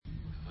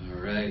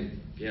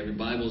you have your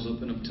Bibles,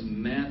 open up to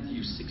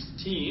Matthew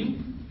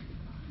 16.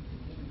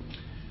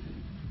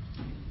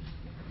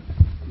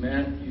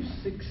 Matthew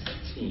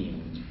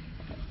 16.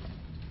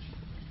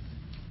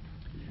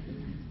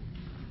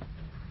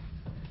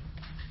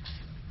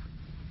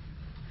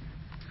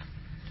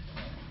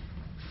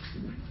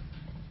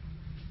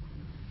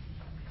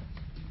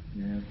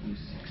 Matthew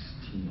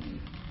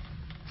 16.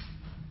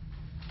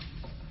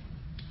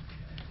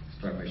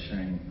 Start by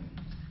sharing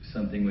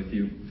something with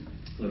you.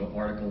 A little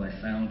article I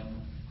found,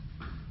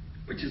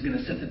 which is going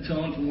to set the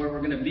tone from where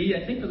we're going to be,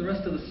 I think, for the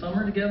rest of the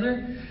summer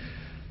together.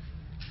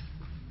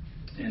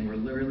 And we're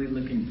really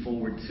looking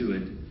forward to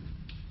it.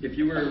 If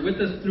you were with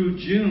us through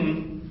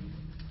June,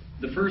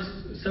 the first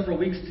several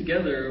weeks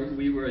together,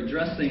 we were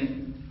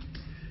addressing,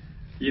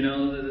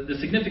 the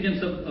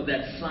significance of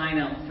that sign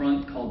out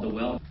front called the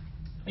Well.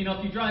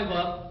 If you drive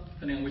up,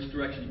 depending on which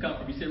direction you come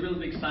from, you see a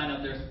really big sign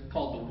out there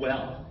called the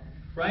Well,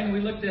 right? And we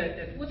looked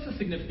at what's the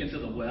significance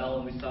of the well,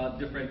 and we saw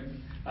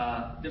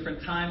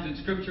different times in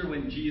Scripture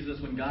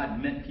when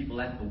God met people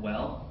at the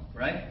well,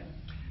 right?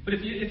 But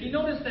if you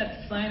notice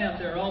that sign out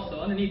there also,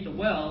 underneath the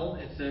well,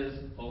 it says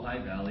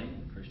Ojai Valley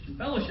Christian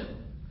Fellowship,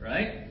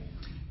 right?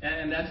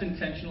 And that's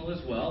intentional as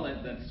well.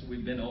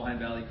 We've been Ojai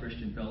Valley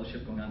Christian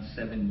Fellowship going on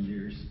 7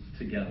 years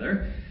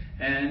together.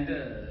 And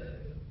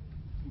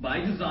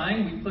by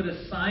design, we put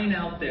a sign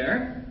out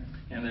there,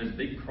 and there's a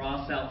big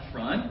cross out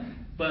front.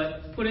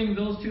 But putting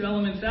those two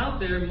elements out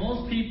there,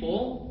 most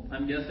people,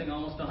 I'm guessing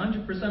almost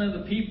 100% of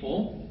the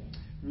people,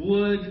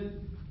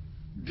 would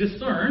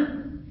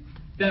discern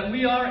that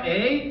we are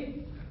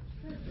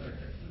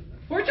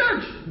we're a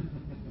church.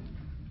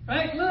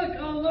 Right?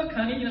 Look,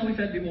 honey, we've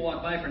had people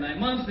walk by for 9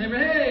 months, and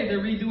they're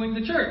redoing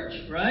the church,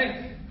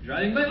 right?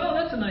 Driving by,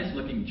 that's a nice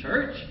looking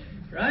church,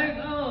 right?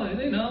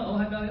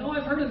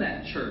 I've heard of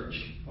that church.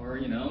 Or,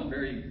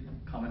 very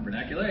common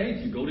vernacular, hey,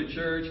 if you go to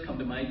church, come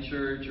to my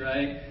church,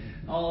 right?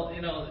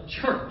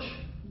 Church.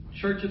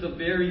 Church is a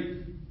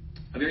very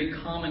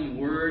common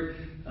word.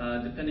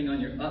 Depending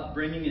on your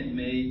upbringing, it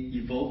may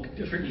evoke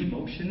different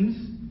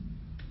emotions,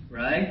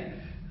 right?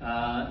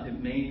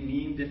 It may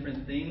mean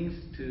different things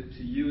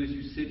to you as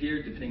you sit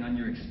here, depending on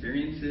your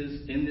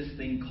experiences in this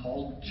thing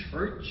called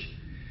church.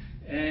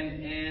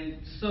 And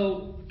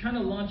so, kind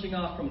of launching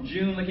off from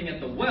June, looking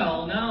at the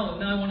well, now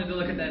I wanted to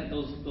look at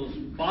those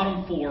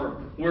bottom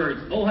four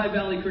words. Ojai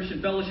Valley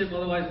Christian Fellowship,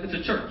 otherwise it's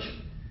a church.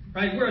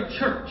 Right? We're a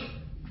church.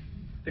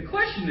 The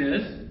question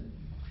is,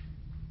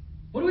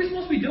 what are we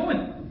supposed to be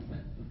doing?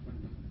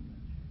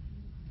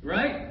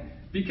 Right?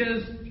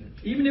 Because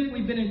even if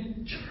we've been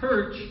in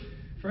church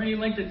for any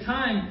length of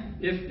time,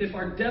 if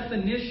our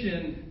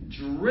definition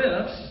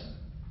drifts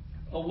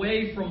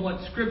away from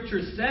what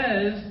Scripture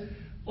says,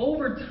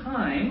 over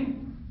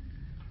time,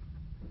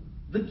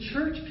 the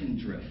church can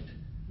drift.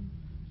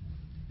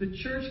 The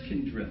church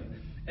can drift.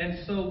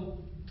 And so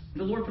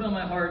the Lord put on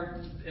my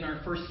heart in our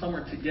first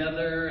summer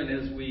together, and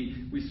as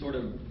we sort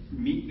of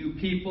meet new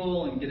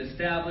people and get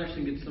established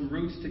and get some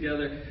roots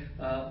together,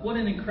 what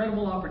an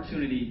incredible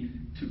opportunity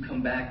to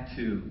come back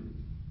to.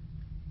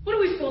 What are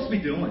we supposed to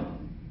be doing?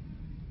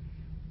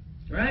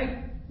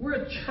 Right?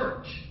 We're a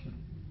church.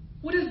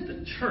 What is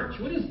the church?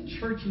 What does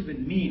church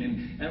even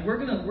mean? And we're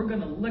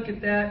gonna look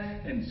at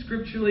that and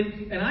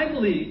scripturally. And I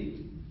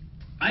believe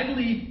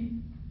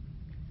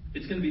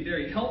it's going to be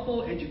very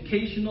helpful,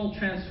 educational,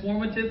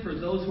 transformative for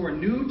those who are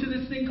new to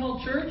this thing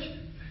called church.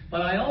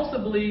 But I also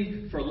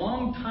believe for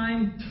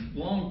long-time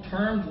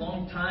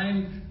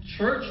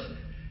church,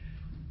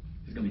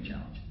 it's going to be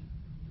challenging.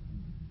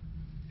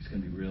 It's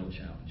going to be real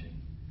challenging.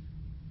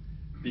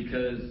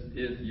 Because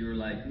if you're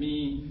like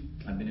me,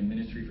 I've been in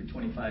ministry for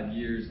 25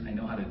 years. I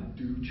know how to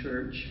do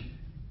church.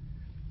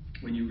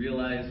 When you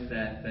realize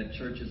that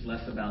church is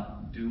less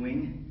about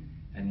doing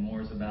and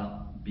more is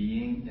about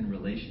being in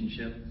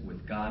relationship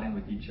with God and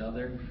with each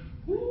other,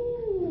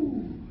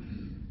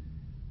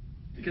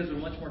 because we're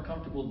much more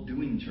comfortable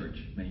doing church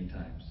many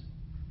times.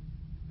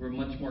 We're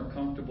much more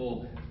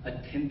comfortable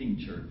attending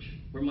church.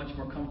 We're much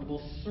more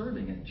comfortable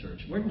serving at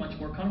church. We're much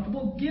more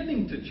comfortable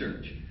giving to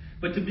church.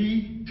 But to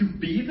be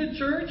the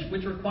church,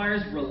 which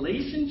requires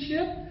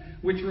relationship,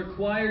 which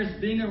requires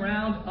being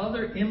around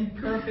other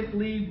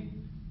imperfectly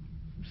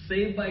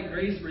saved by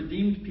grace,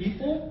 redeemed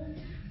people,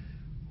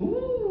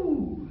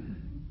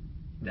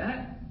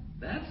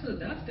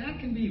 that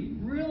can be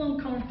real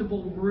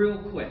uncomfortable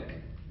real quick.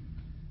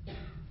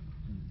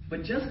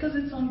 But just because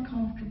it's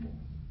uncomfortable,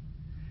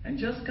 and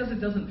just because it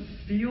doesn't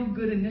feel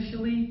good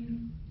initially,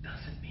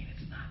 doesn't mean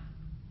it's not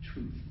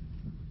truth.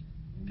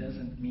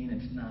 Doesn't mean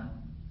it's not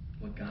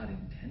what God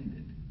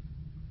intended.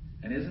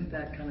 And isn't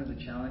that kind of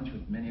the challenge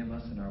with many of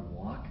us in our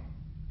walk?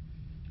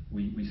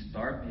 We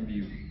start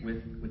maybe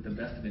with the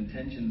best of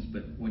intentions,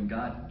 but when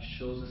God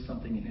shows us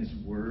something in His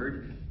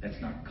Word that's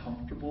not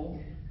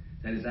comfortable,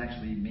 that is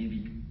actually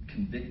maybe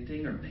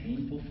convicting or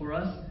painful for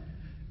us,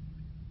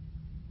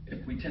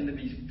 if we tend to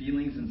be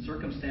feelings and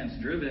circumstance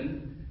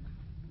driven,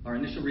 our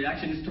initial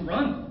reaction is to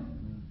run.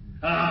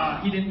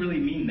 He didn't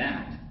really mean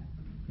that.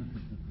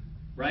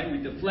 right? We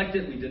deflect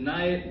it, we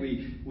deny it,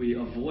 we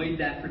avoid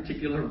that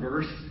particular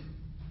verse.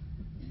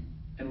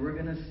 And we're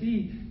going to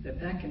see that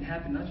can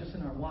happen not just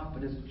in our walk,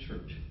 but as a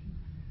church.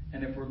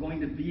 And if we're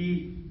going to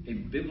be a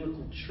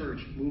biblical church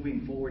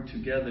moving forward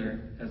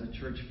together as a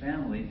church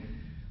family,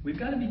 we've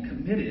got to be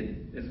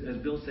committed, as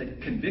Bill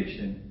said,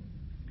 conviction.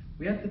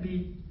 We have to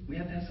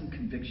have some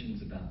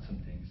convictions about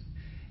some things.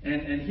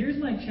 And here's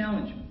my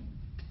challenge.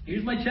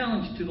 Here's my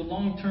challenge to the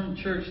long-term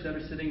church that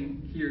are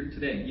sitting here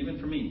today, even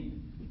for me.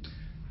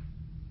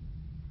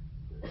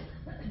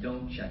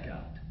 Don't check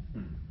out.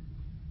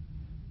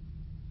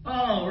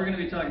 Oh, we're going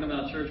to be talking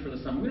about church for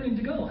the summer. We don't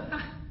need to go.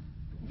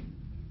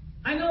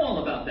 I know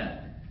all about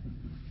that.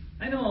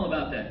 And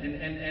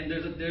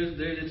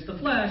it's the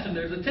flesh, and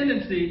there's a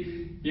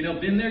tendency,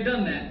 been there,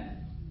 done that.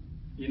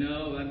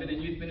 I've been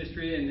in youth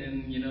ministry,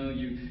 and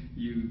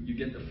you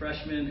get the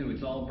freshmen who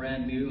it's all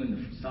brand new, and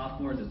the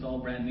sophomores it's all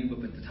brand new,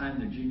 but by the time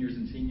they're juniors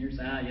and seniors,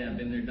 I've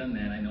been there, done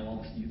that. I know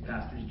all the youth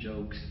pastors'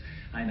 jokes.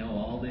 I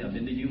know I've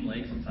been to Hume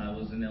Lake since I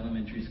was in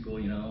elementary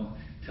school,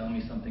 tell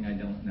me something I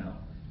don't know.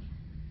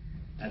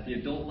 At the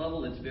adult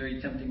level, it's very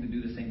tempting to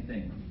do the same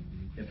thing.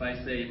 If I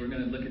say we're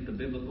going to look at the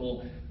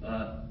biblical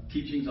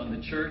teachings on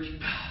the church,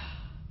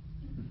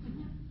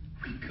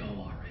 we go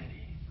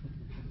already.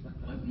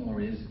 What more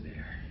is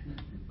there?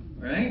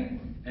 Right?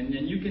 And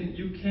then you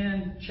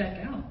can check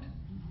out.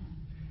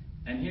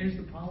 And here's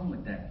the problem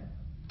with that.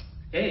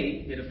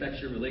 A, it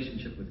affects your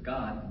relationship with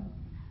God.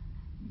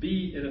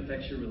 B, it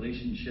affects your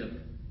relationship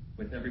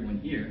with everyone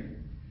here.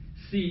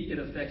 C, it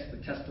affects the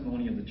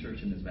testimony of the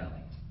church in this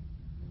valley.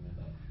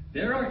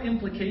 There are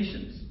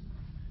implications,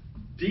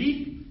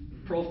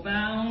 deep,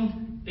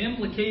 profound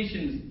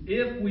implications,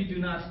 if we do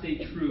not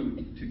stay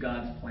true to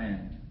God's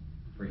plan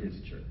for His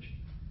church.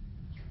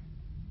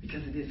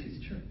 Because it is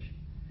His church.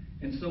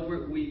 And so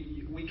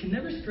we can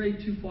never stray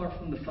too far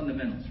from the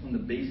fundamentals, from the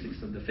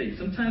basics of the faith.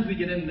 Sometimes we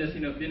get into this,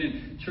 if you've been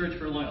in church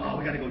for a long,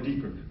 we got to go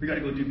deeper. We got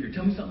to go deeper.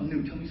 Tell me something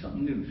new.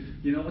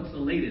 What's the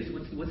latest?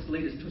 What's the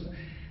latest twist?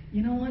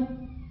 You know what?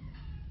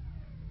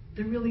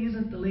 There really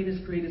isn't the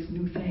latest, greatest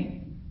new thing.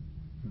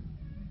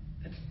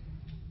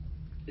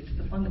 It's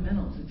the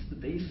fundamentals. It's the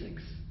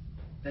basics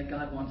that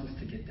God wants us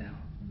to get down.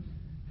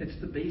 It's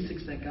the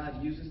basics that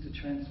God uses to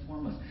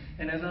transform us.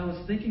 And as I was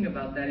thinking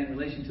about that in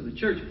relation to the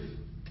church,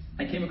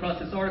 I came across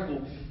this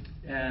article,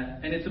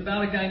 and it's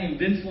about a guy named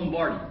Vince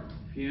Lombardi.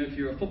 If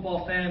you're a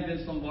football fan,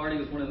 Vince Lombardi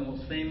was one of the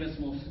most famous,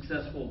 most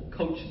successful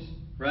coaches,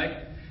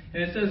 right?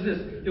 And it says this: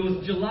 it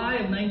was July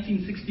of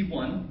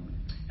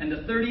 1961, and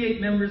the 38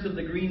 members of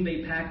the Green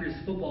Bay Packers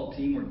football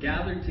team were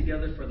gathered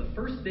together for the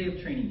first day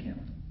of training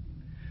camp.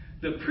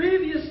 The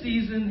previous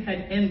season had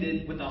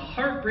ended with a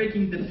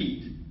heartbreaking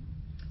defeat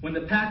when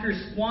the Packers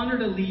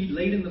squandered a lead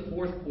late in the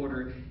fourth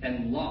quarter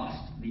and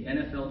lost the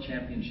NFL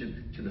championship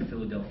to the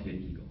Philadelphia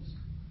Eagles.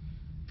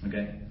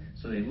 Okay?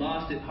 So they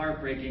lost it,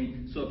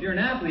 heartbreaking. So if you're an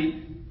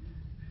athlete,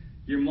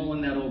 you're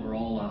mulling that over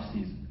all off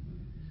season.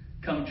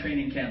 Come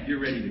training camp,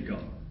 you're ready to go.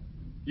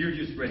 You're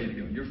just ready to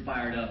go. You're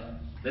fired up.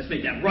 Let's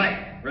make that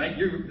right?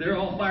 They're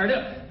all fired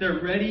up.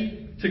 They're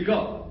ready to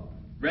go.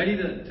 Ready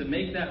to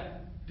make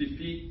that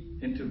defeat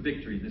into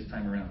victory this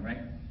time around, right?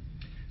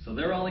 So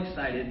they're all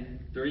excited.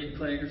 38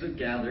 players have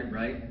gathered,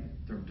 right?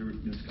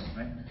 Let's go,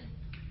 right?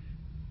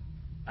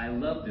 I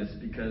love this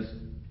because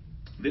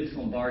Vince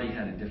Lombardi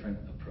had a different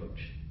approach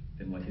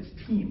than what his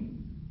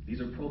team.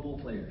 These are Pro Bowl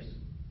players,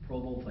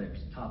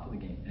 top of the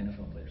game,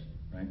 NFL players,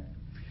 right?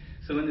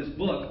 So in this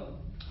book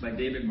by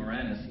David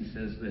Moranis, he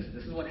says this.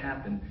 This is what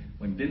happened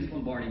when Vince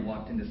Lombardi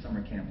walked into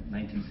summer camp in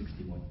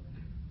 1961.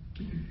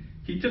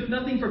 He took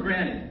nothing for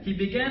granted. He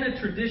began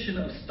a tradition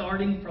of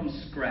starting from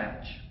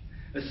scratch,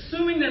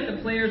 assuming that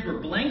the players were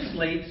blank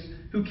slates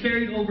who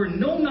carried over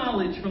no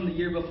knowledge from the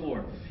year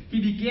before.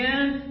 He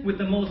began with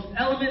the most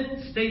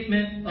elegant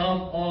statement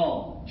of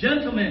all.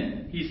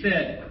 Gentlemen, he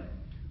said,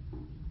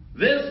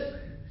 this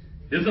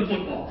is a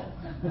football.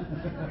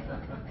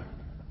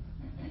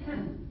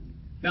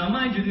 Now,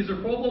 mind you, these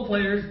are Pro Bowl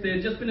players. They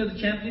had just been to the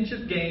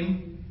championship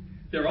game.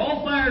 They're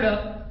all fired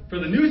up for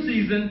the new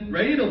season,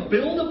 ready to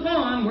build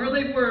upon where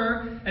they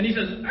were. And he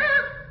says,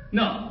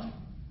 no,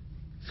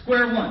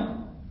 square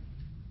one.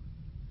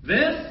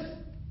 This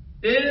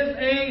is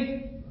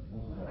a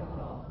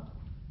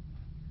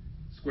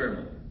square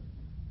one.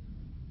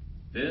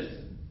 This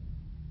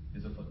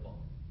is a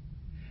football.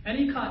 And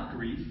he caught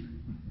grief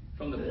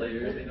from the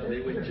players. They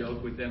would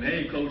joke with them,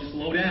 hey, coach,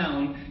 slow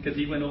down, because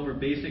he went over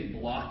basic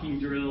blocking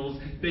drills,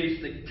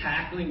 basic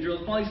tackling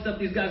drills, probably stuff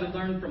these guys have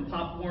learned from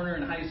Pop Warner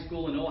in high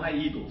school and Ojai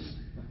Eagles,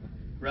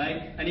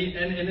 right? And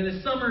in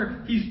the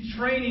summer, he's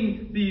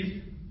training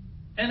these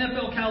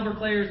NFL caliber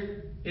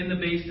players in the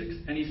basics,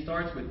 and he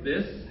starts with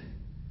this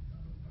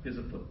is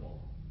a football,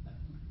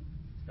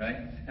 right?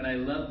 And I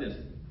love this.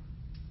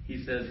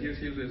 He says, here's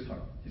his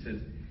heart. He says,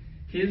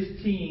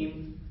 his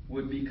team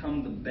would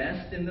become the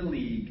best in the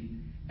league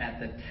at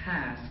the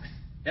tasks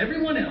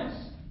everyone else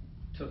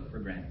took for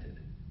granted.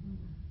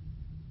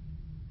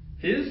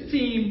 His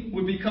team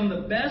would become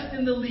the best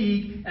in the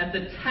league at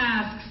the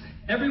tasks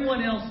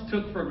everyone else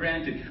took for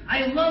granted.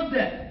 I love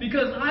that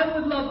because I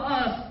would love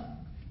us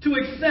to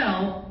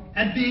excel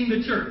at being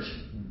the church.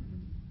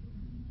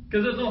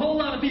 Because there's a whole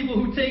lot of people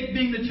who take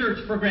being the church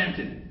for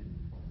granted.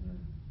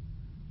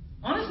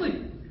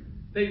 Honestly,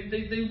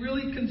 they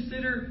really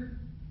consider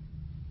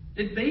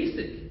it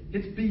basic.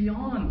 It's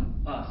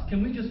beyond us.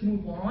 Can we just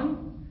move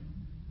on?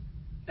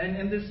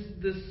 And this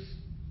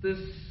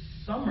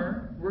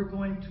summer, we're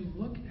going to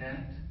look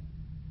at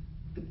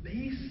the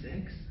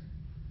basics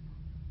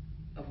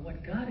of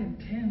what God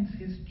intends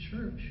His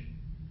church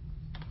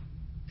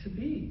to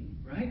be,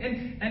 right?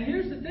 And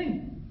here's the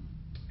thing.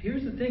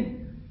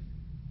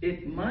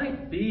 It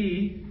might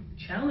be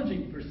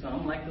challenging for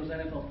some, like those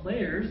NFL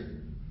players,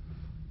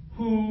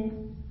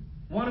 who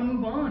want to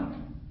move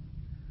on,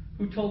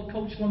 who told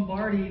Coach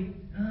Lombardi,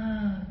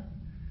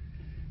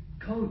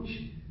 Coach,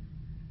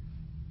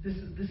 this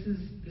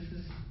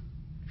is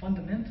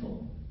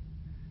fundamental.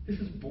 This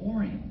is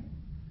boring.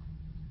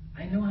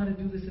 I know how to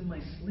do this in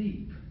my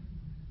sleep.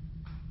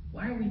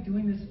 Why are we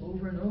doing this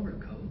over and over,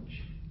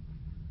 Coach?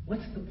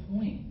 What's the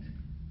point?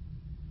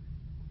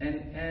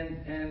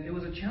 And it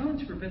was a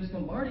challenge for Vince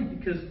Lombardi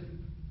because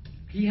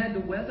he had to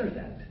weather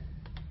that.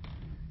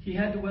 He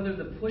had to weather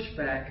the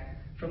pushback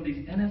from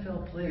these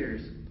NFL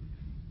players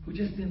who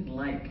just didn't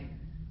like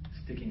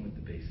sticking with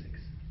the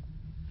basics.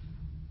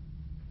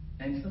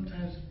 And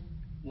sometimes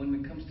when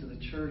it comes to the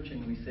church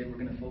and we say we're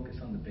going to focus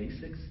on the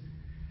basics,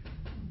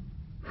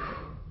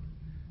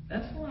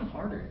 that's a lot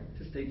harder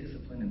to stay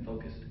disciplined and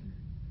focused.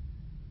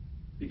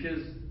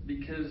 Because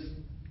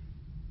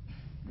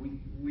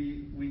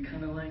we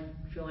kind of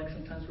feel like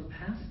sometimes we're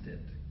past it.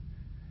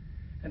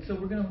 And so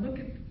we're going to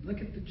look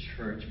at the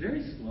church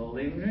very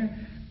slowly. We're going to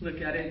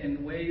look at it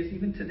in ways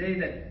even today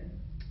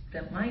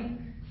that might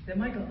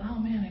go, oh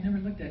man, I never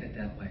looked at it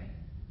that way.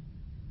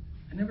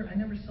 I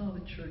never saw the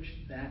church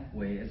that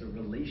way as a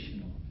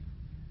relational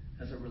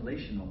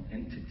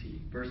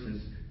entity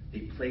versus a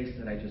place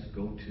that I just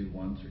go to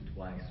once or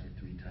twice or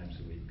 3 times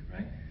a week,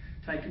 right?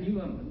 Ty, can you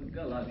we've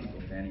got a lot of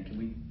people fanning. Can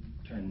we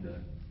turn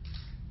the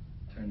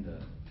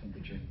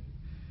temperature?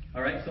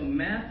 All right, so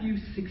Matthew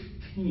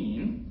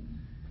 16,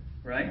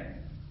 right?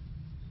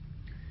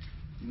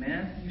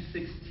 Matthew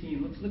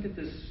 16. Let's look at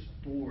this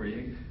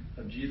story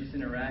of Jesus'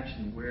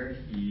 interaction where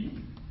he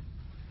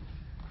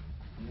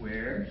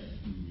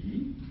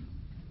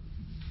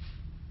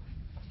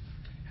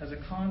has a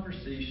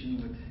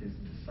conversation with his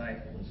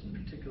disciples, in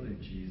particular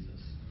Peter.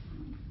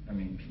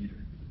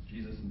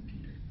 Jesus and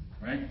Peter,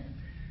 right?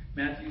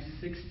 Matthew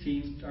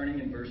 16, starting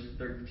in verse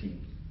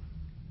 13,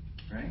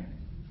 right?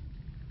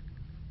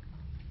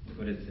 Look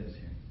what it says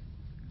here.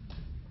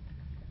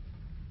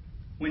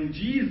 When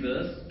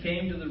Jesus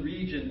came to the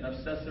region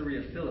of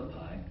Caesarea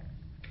Philippi,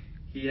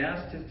 he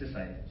asked his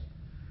disciples,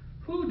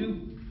 "Who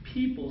do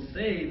people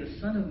say the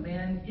Son of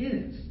Man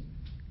is?"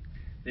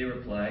 They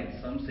replied,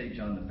 "Some say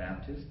John the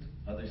Baptist,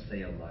 others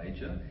say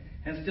Elijah,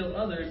 and still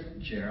others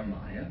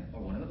Jeremiah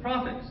or one of the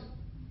prophets."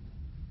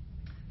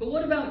 "But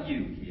what about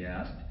you?" he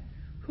asked.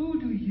 "Who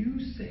do you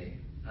say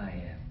I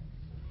am?"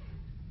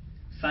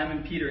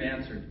 Simon Peter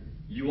answered,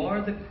 "You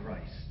are the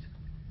Christ,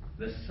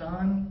 the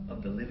Son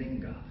of the living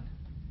God."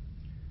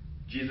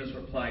 Jesus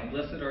replied,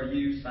 "Blessed are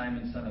you,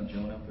 Simon, son of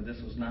Jonah, for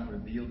this was not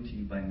revealed to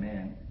you by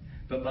man,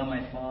 but by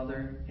my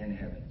Father in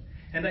heaven.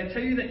 And I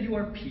tell you that you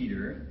are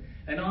Peter,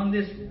 and on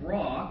this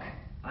rock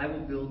I will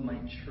build my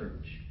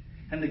church,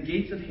 and the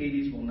gates of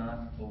Hades will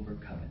not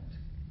overcome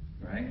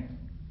it." Right?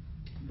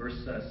 Verse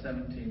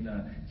 16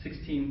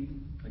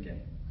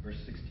 again. Verse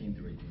 16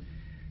 through 18.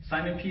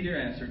 Simon Peter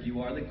answered,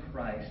 "You are the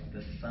Christ,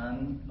 the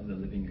Son of the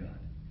living God."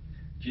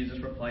 Jesus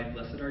replied,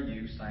 "Blessed are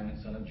you, Simon,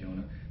 son of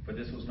Jonah, for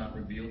this was not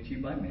revealed to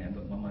you by man,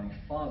 but by my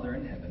Father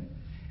in heaven.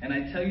 And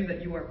I tell you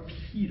that you are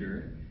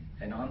Peter,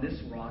 and on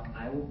this rock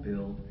I will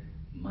build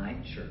my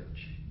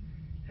church,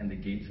 and the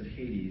gates of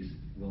Hades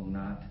will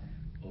not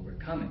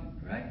overcome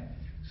it." Right?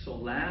 So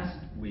last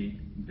week,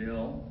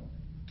 Bill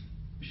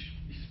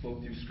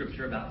spoke through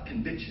Scripture about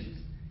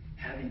convictions,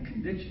 having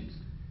convictions.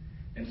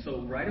 And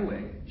so right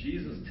away,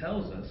 Jesus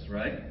tells us,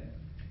 right?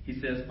 He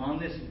says, "On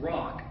this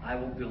rock I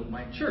will build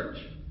my church."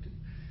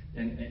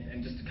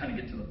 And just to kind of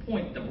get to the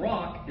point, the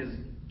rock is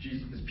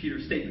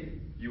Peter's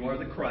statement. You are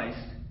the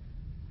Christ,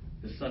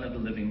 the Son of the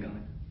living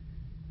God.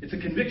 It's a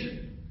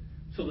conviction.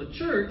 So the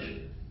church,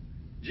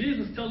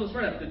 Jesus tells us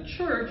right up, the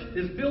church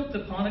is built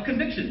upon a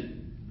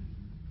conviction.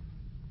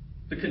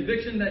 The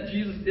conviction that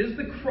Jesus is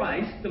the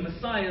Christ, the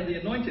Messiah, the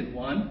Anointed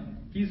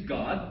One. He's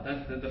God.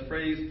 That's the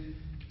phrase,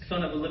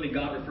 Son of the living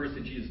God, refers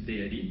to Jesus'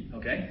 deity.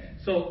 Okay?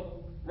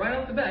 So right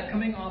off the bat,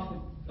 coming off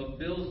of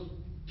Bill's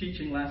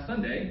teaching last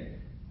Sunday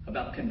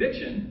about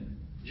conviction,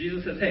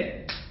 Jesus says,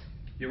 "Hey,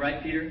 you're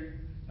right, Peter.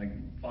 My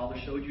Father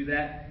showed you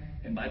that.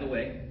 And by the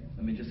way,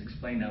 let me just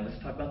explain now. Let's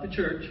talk about the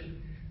church.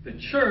 The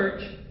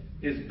church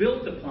is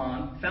built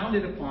upon,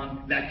 founded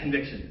upon that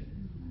conviction.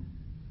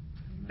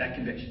 That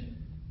conviction."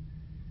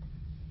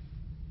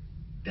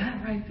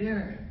 That right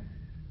there,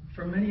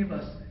 for many of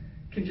us,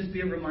 can just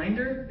be a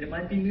reminder. It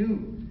might be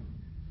new.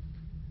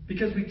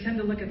 Because we tend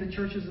to look at the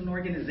church as an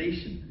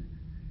organization.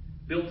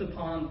 built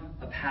upon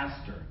a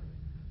pastor,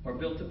 or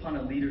built upon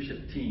a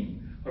leadership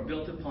team, or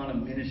built upon a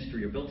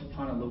ministry, or built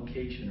upon a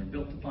location, or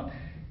built upon...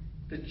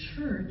 The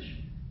church,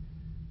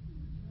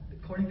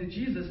 according to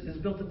Jesus, is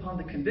built upon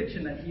the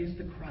conviction that he is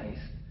the Christ,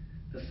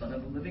 the Son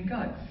of the living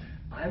God.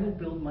 I will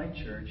build my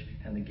church,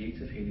 and the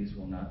gates of Hades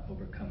will not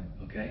overcome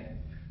it. Okay?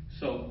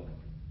 So,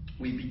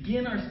 we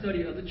begin our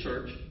study of the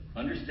church,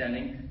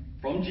 understanding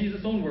from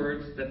Jesus' own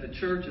words that the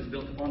church is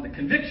built upon the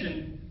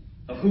conviction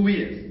of who he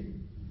is.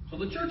 So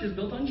the church is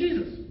built on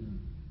Jesus.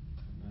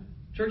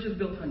 Church is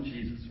built on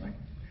Jesus, right?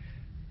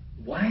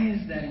 Why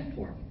is that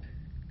important?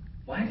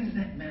 Why does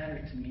that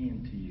matter to me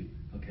and to you?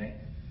 Okay?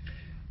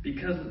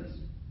 Because of this.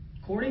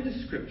 According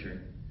to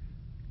Scripture,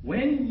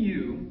 when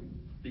you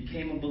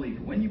became a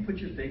believer, when you put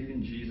your faith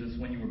in Jesus,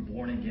 when you were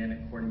born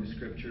again according to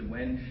Scripture,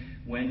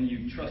 when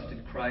you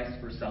trusted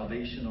Christ for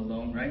salvation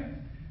alone, right?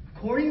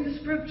 According to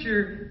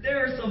Scripture,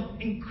 there are some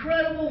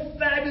incredible,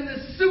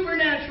 fabulous,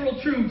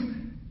 supernatural truths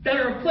that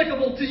are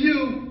applicable to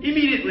you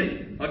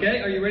immediately.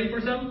 Okay? Are you ready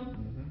for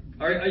some?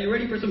 Are you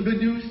ready for some good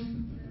news?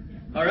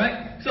 All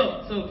right?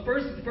 So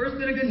first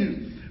bit of good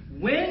news.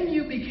 When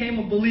you became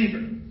a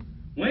believer,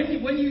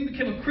 when you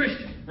became a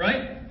Christian,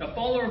 right? A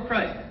follower of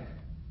Christ,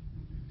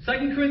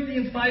 2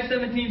 Corinthians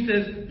 5:17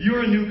 says,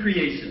 you're a new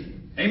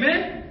creation.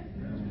 Amen?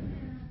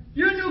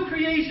 You're a new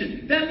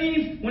creation. That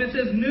means when it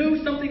says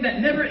new, something that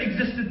never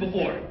existed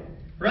before.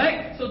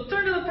 Right? So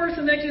turn to the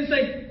person next to you and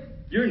say,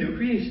 you're a new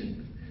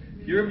creation.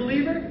 You're a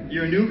believer,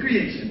 you're a new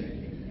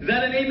creation. Is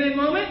that an amen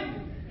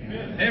moment?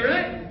 Amen. Hey,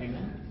 right?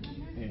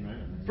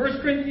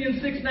 1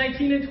 Corinthians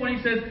 6:19 and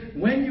 20 says,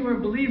 when you are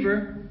a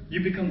believer,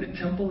 you become the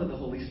temple of the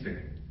Holy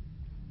Spirit.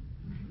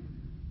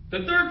 The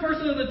third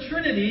person of the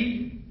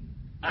Trinity,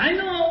 I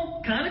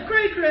know, kind of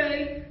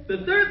cray-cray,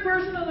 the third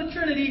person of the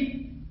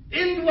Trinity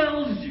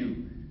indwells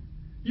you.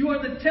 You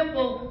are the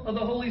temple of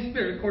the Holy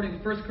Spirit, according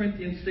to 1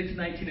 Corinthians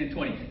 6:19 and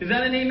 20. Is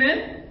that an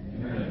amen?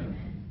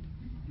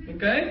 Amen.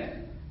 Okay?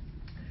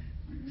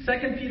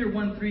 2 Peter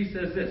 1:3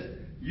 says this,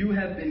 you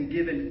have been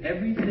given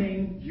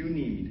everything you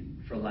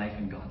need for life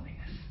and godliness.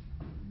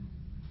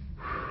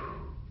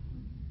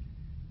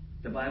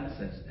 The Bible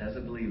says, as a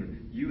believer,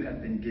 you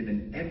have been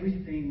given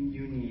everything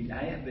you need.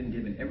 I have been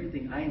given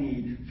everything I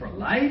need for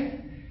life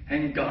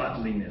and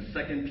godliness.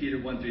 2 Peter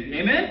 1:3.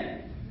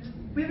 Amen?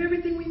 We have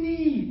everything we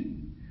need.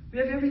 We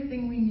have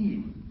everything we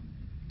need.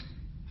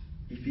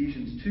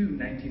 Ephesians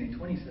 2:19 and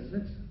 20 says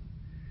this.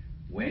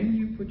 When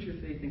you put your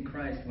faith in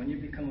Christ, when you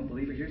become a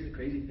believer, here's the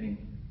crazy thing.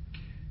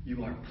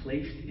 You are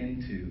placed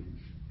into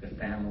the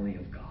family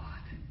of God.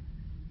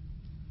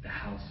 The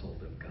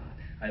household of God.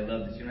 I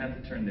love this. You don't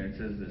have to turn there. It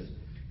says this.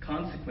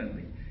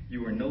 Consequently,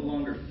 you are no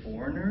longer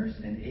foreigners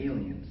and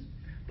aliens,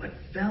 but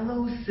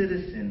fellow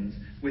citizens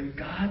with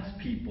God's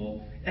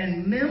people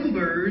and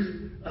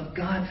members of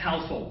God's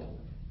household,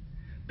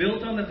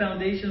 built on the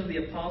foundation of the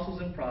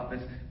apostles and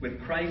prophets, with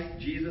Christ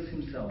Jesus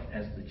himself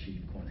as the chief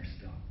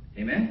cornerstone.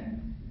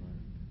 Amen?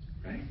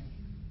 Right?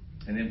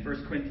 And then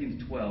 1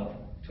 Corinthians 12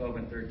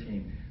 and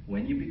 13.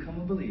 When you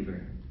become a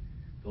believer,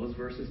 those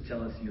verses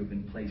tell us you have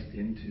been placed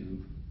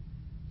into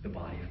the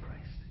body of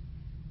Christ,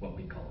 what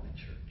we call the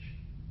church.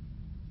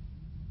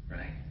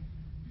 Right?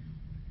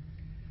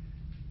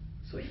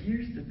 So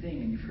here's the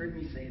thing, and you've heard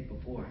me say it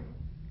before.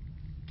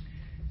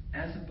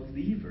 As a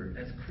believer,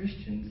 as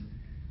Christians,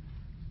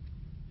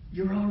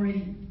 you're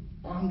already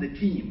on the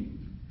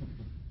team.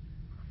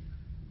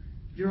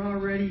 You're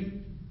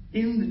already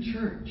in the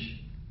church.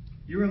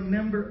 You're a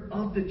member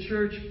of the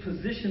church.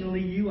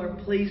 Positionally, you are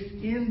placed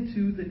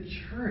into the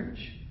church.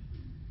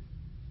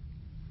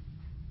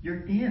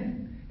 You're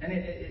in.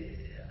 And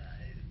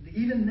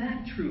even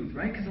that truth,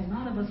 right? Because a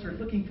lot of us are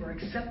looking for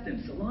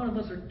acceptance. A lot of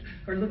us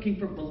are looking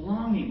for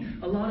belonging.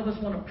 A lot of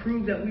us want to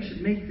prove that we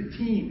should make the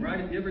team, right?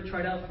 Have you ever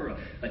tried out for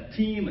a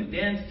team, a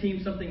dance team,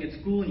 something at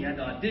school, and you had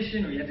to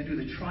audition or you had to do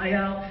the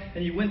tryout,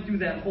 and you went through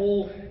that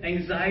whole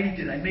anxiety,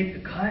 did I make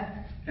the cut?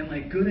 Am I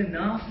good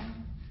enough?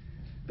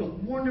 The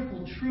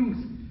wonderful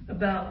truth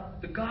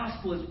about the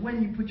gospel is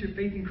when you put your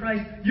faith in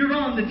Christ, you're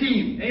on the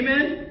team.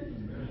 Amen?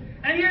 Amen.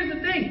 And here's the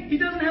thing. He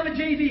doesn't have a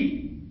JV.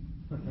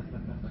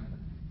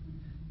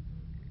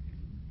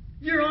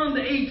 You're on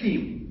the A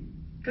team.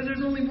 Because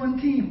there's only one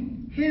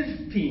team.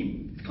 His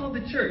team. It's called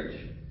the church.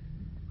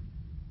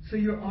 So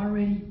you're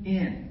already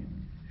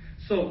in.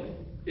 So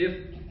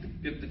if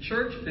the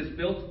church is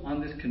built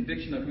on this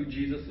conviction of who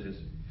Jesus is,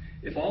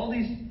 if all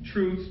these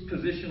truths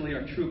positionally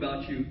are true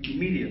about you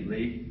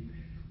immediately,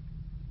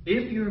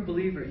 if you're a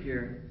believer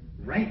here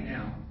right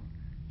now,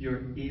 you're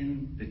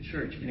in the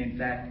church. And in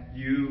fact,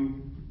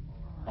 you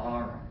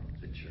are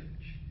the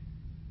church.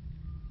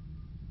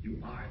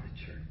 You are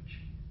the church.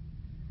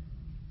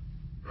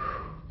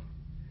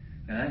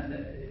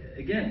 And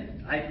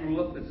again, I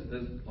grew up as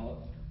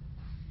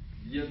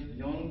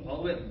young, all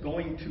the way up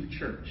going to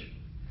church.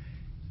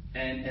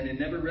 And it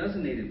never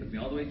resonated with me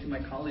all the way through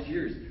my college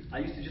years. I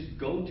used to just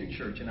go to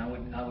church, and I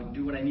would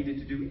do what I needed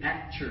to do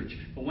at church.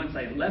 But once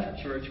I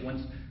left church,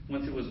 once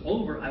it was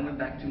over, I went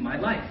back to my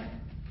life.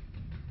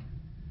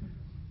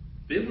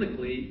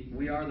 Biblically,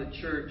 we are the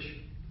church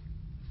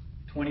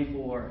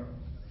 24/7,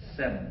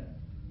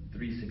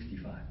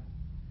 365.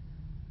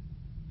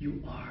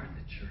 You are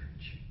the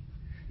church.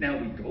 Now,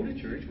 we go to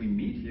church, we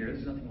meet here.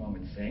 There's nothing wrong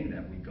with saying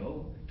that. We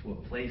go to a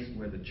place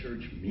where the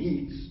church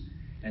meets,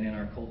 and in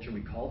our culture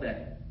we call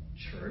that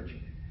church.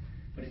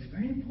 But it's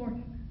very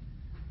important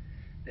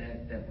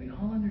that we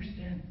all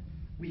understand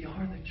we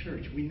are the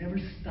church. We never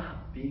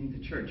stop being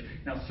the church.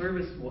 Now,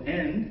 service will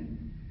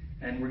end,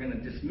 and we're going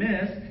to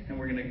dismiss, and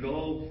we're going to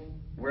go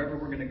wherever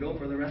we're going to go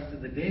for the rest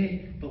of the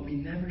day, but we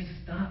never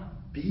stop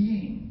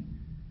being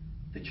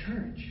the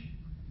church.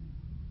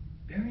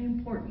 Very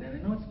important. And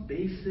I know it's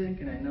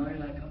basic, and I know you're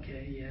like,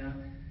 okay, yeah.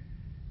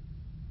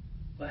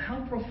 But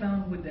how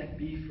profound would that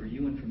be for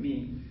you and for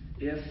me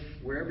if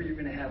wherever you're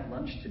going to have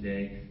lunch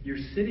today, you're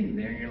sitting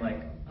there and you're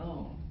like,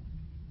 oh,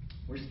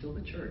 we're still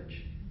the church.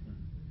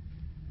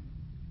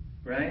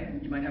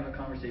 Right? You might have a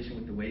conversation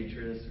with the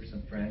waitress or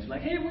some friends. You're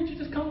like, hey, where'd you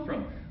just come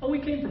from? Oh, we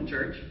came from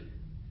church.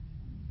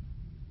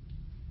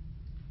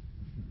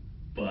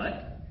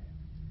 But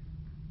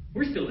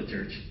we're still the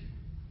church.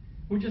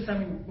 We're just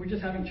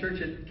having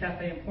church at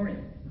Cafe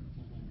Emporium.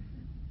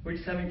 We're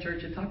just having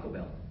church at Taco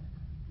Bell.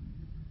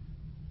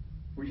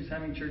 We're just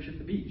having church at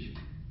the beach.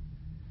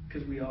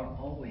 Because we are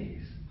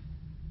always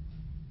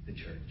the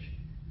church.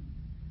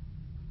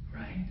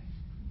 Right?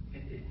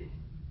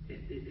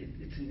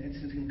 It's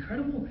an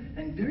incredible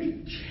and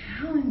very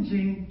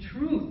challenging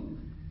truth.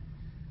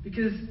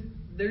 Because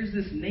there's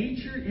this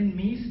nature in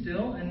me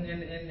still, and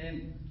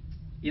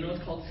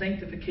it's called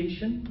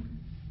sanctification.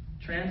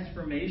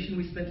 Transformation.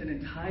 We spent an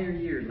entire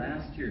year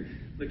last year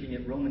looking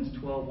at Romans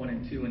 12, 1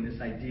 and 2, and this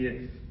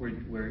idea where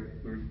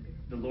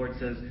the Lord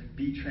says,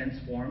 be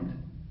transformed.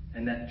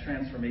 And that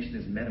transformation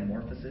is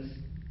metamorphosis,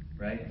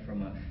 right?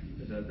 From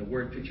the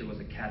word picture was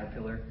a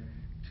caterpillar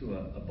to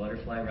a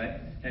butterfly, right?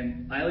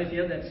 And Isla, if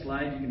you have that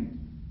slide, you can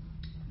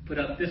put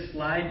up this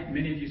slide.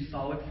 Many of you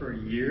saw it for a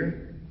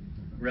year,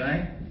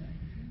 right?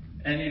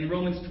 And in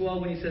Romans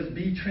 12, when he says,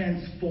 be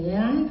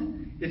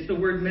transformed, it's the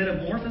word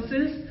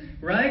metamorphosis.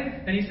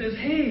 Right? And he says,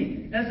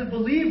 hey, as a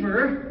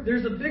believer,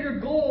 there's a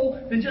bigger goal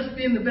than just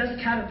being the best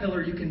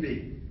caterpillar you can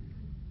be.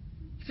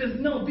 He says,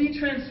 no, be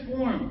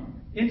transformed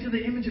into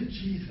the image of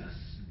Jesus.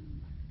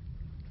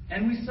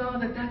 And we saw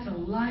that that's a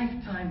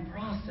lifetime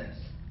process.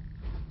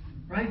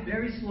 Right?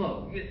 Very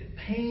slow.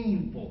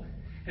 Painful.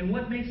 And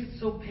what makes it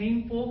so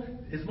painful,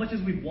 as much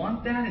as we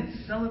want that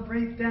and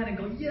celebrate that and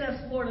go, yes,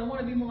 Lord, I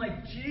want to be more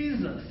like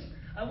Jesus.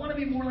 I want to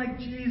be more like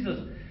Jesus.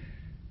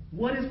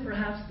 What is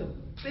perhaps the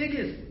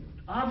biggest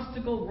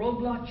obstacle,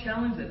 roadblock,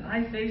 challenge that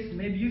I face, and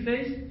maybe you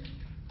face?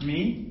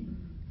 Me.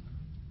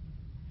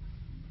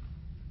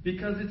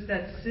 Because it's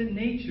that sin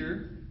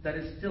nature that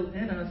is still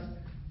in us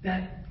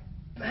that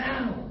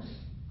battles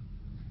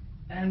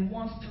and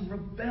wants to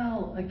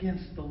rebel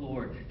against the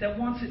Lord. That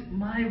wants it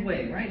my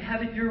way, right?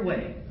 Have it your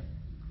way.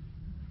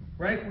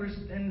 Right?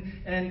 And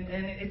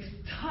it's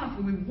tough.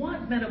 We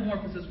want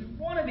metamorphosis. We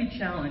want to be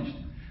challenged.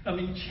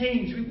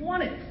 Change. We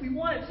want it. We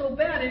want it so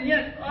bad, and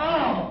yet,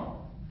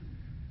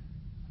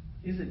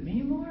 is it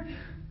me, Lord?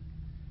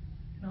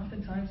 And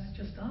oftentimes it's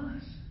just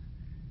us.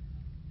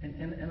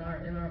 And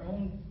our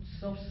own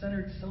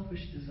self-centered,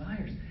 selfish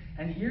desires.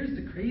 And here's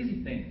the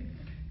crazy thing.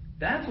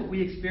 That's what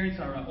we experience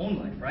in our own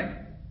life, right?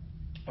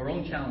 Our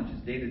own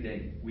challenges, day to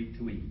day, week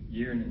to week,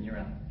 year in and year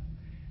out.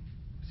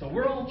 So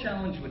we're all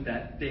challenged with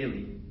that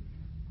daily.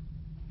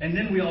 And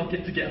then we all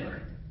get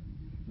together.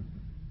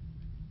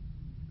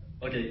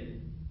 Okay,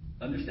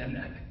 understand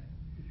that.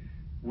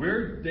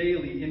 We're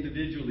daily,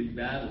 individually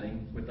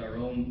battling with our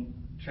own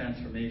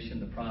transformation,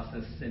 the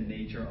process, sin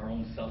nature, our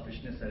own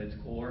selfishness at its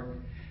core.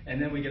 And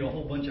then we get a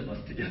whole bunch of us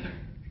together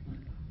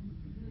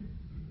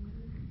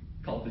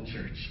called the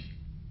church.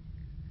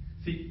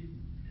 See,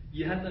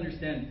 you have to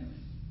understand,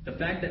 the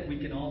fact that we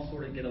can all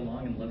sort of get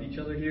along and love each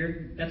other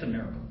here, that's a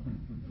miracle.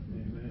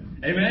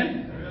 Amen?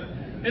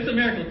 Amen? It's a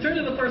miracle. Turn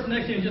to the person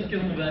next to you and just give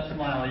them that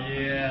smile.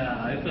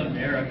 Yeah, it's a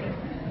miracle.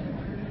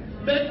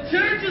 The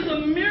church is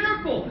a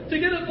miracle. To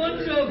get a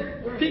bunch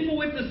of people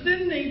with the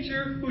sin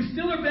nature who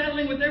still are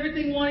battling with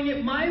everything, wanting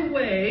it my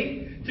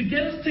way, to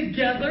get us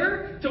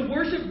together, to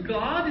worship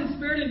God in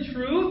spirit and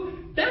truth,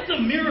 that's a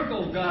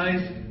miracle, guys.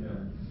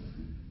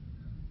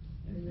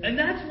 And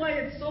that's why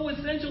it's so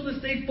essential to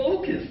stay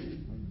focused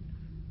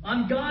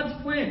on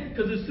God's plan.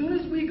 Because as soon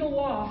as we go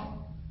off,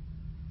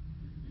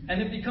 and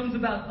it becomes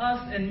about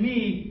us and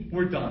me,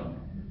 we're done.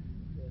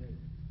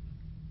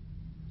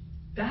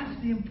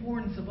 That's the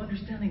importance of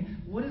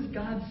understanding, what does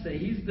God say?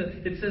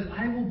 It says,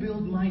 I will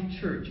build my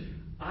church.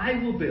 I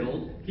will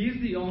build. He's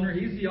the owner.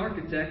 He's the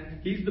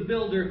architect. He's the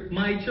builder.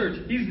 My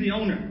church. He's the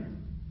owner.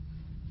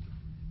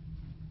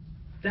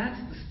 That's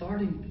the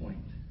starting point.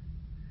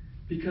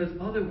 Because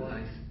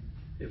otherwise,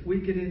 if we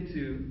get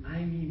into I,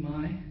 me,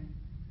 my,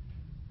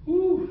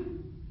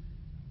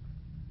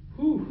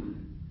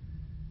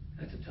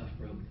 that's a tough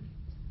road.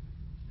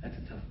 That's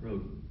a tough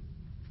road.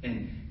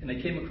 And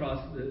I came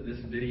across this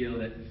video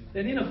that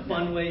in a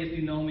fun way, if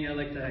you know me, I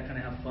like to kind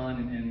of have fun,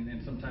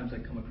 and sometimes I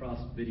come across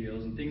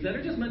videos and things that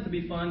are just meant to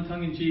be fun,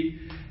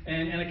 tongue-in-cheek.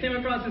 And I came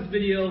across this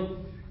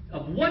video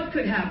of what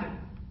could happen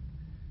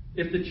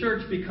if the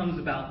church becomes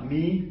about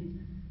me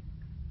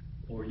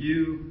or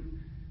you,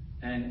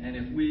 and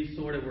if we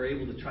sort of were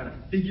able to try to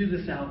figure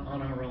this out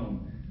on our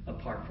own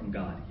apart from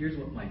God. Here's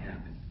what might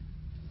happen.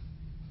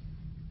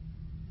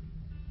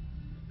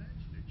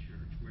 Imagine a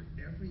church where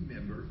every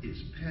member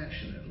is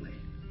passionately,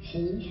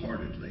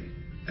 wholeheartedly,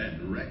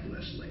 and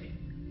recklessly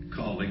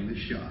calling the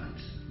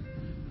shots.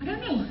 I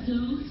don't know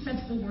who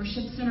sets the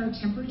worship center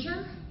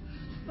temperature,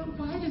 but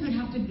why does it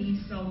have to be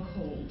so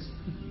cold?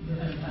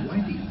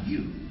 Why do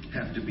you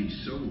have to be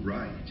so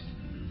right?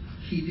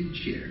 Heated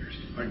chairs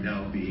are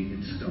now being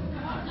installed.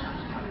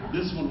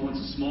 This one wants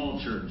a small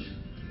church,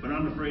 but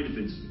I'm afraid if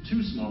it's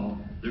too small,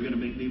 they're going to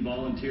make me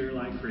volunteer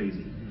like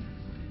crazy.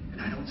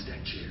 And I don't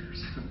stack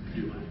chairs,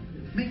 do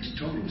I? Makes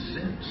total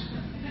sense.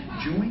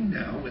 Join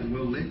now and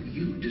we'll let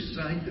you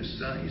decide the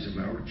size of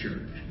our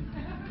church.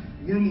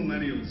 We're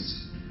millennials,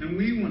 and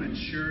we want a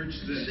church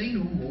that... Say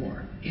no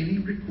more. Any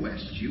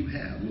requests you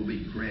have will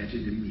be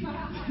granted immediately.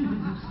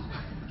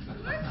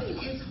 Parking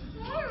is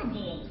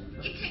horrible.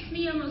 It takes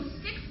me almost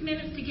 6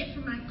 minutes to get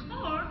from my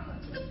car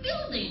to the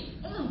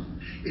building. Oh.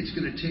 It's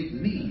going to take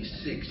me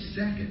 6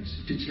 seconds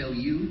to tell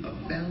you a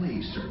valet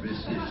service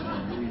is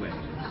on the way.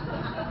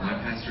 My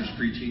pastor's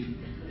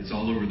preaching, it's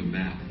all over the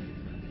map.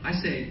 I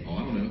say, I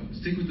don't know,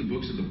 stick with the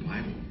books of the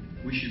Bible.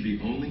 We should be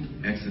only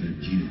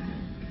exegetical.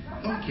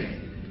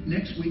 Okay,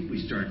 next week we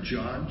start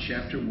John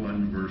chapter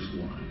 1, verse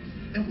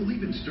 1. And we'll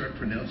even start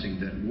pronouncing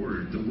that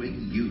word the way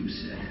you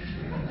said it.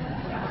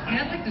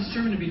 I'd like this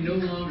sermon to be no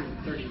longer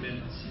than 30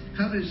 minutes.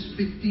 How does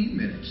 15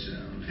 minutes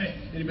sound? Hey,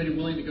 anybody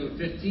willing to go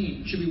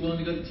 15 should be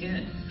willing to go to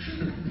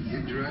 10.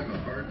 You drive a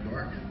hard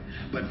bargain.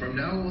 But from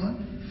now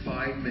on,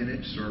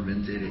 5-minute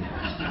sermons it is.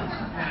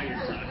 Now you're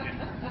talking.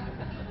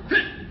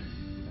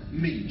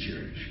 Me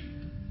Church,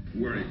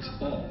 where it's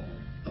all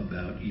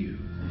about you.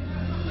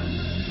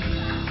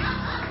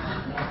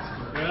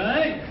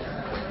 Right?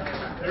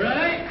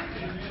 Right?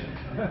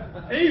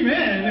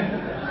 Amen.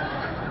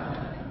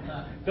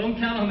 Don't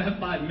count on that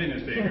 5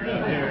 minutes thing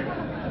around here.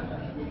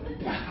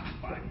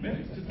 5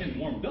 minutes, just getting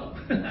warmed up.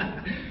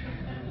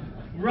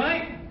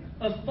 Right?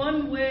 A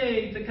fun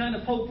way to kind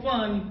of poke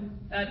fun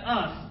at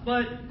us,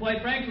 but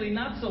quite frankly,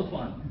 not so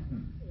fun.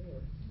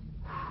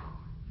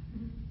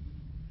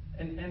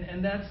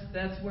 And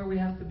that's where we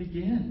have to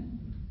begin.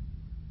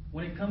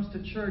 When it comes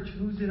to church,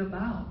 who's it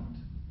about?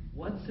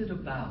 What's it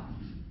about?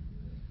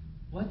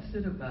 What's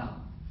it about?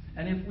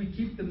 And if we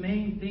keep the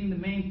main thing, the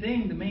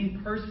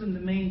main person,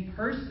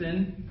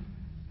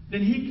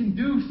 then he can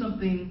do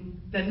something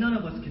that none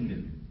of us can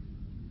do.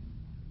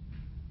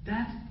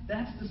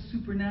 That's the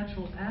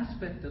supernatural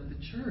aspect of the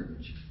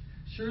church.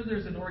 Sure,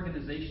 there's an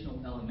organizational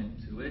element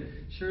to it.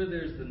 Sure,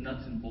 there's the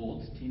nuts and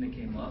bolts. Tina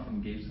came up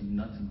and gave some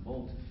nuts and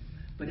bolts.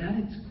 But at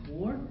its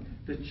core,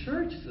 the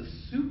church is a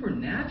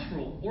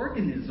supernatural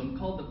organism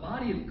called the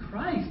body of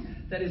Christ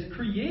that is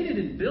created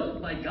and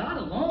built by God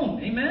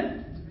alone.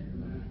 Amen?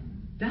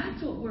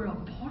 That's what we're a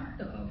part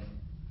of.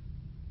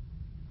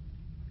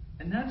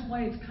 And that's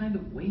why it's kind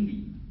of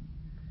weighty.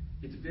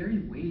 It's very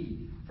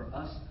weighty for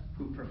us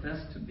who profess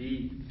to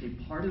be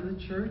a part of the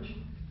church.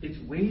 It's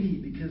weighty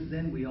because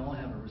then we all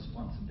have a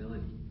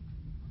responsibility.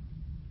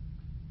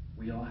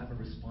 We all have a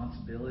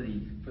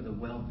responsibility for the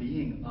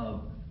well-being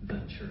of the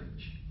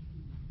church.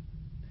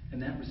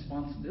 And that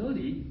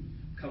responsibility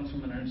comes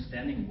from an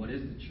understanding of what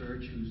is the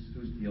church,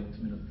 who's the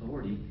ultimate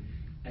authority,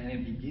 and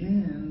it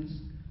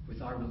begins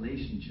with our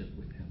relationship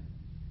with him.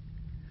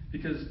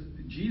 Because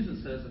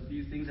Jesus says a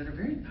few things that are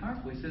very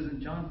powerful. He says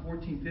in John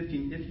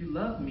 14:15, if you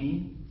love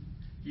me,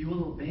 you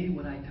will obey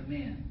what I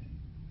command.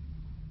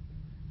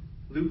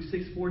 Luke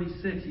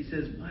 6:46, he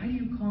says, why do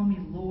you call me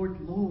Lord,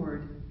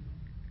 Lord,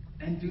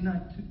 and do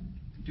not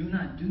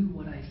do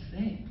what I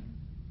say?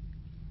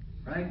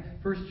 Right?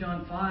 1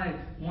 John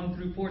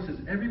 5:1-4 says,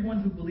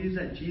 everyone who believes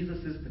that Jesus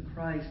is the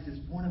Christ is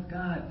born of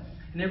God,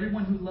 and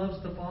everyone who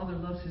loves the Father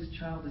loves his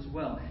child as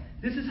well.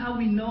 This is how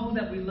we know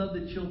that we love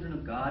the children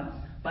of God,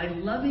 by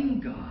loving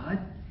God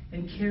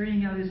and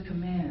carrying out his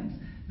commands.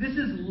 This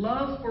is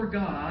love for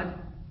God,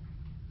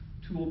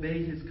 to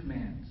obey his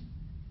commands.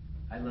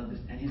 I love this.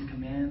 And his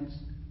commands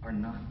are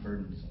not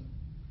burdensome.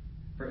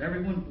 For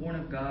everyone born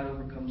of God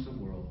overcomes the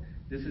world.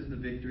 This is the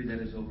victory that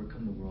has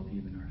overcome the world,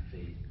 even our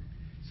faith.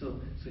 So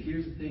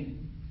here's the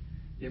thing.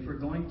 If we're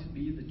going to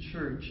be the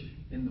church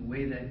in the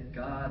way that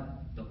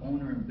God, the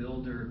owner and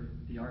builder,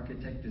 the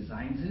architect,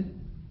 designs it,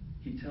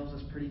 he tells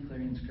us pretty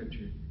clearly in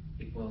Scripture,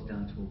 it boils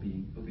down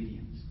to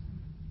obedience.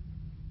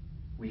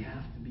 We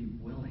have to be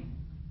willing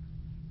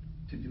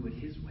to do it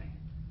his way.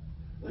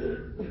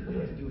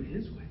 To do it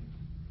his way.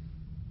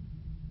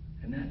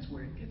 And that's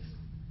where it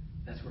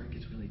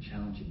gets really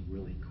challenging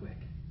really quick.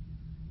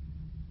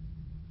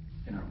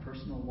 In our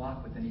personal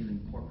walk, but then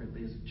even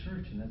corporately as a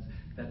church. And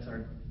that's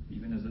our,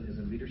 even as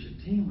a leadership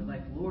team, we're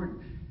like,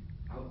 Lord,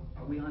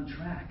 are we on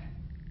track?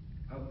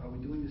 Are we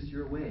doing this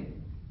your way?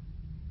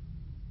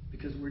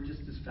 Because we're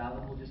just as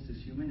fallible, just as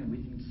human, and we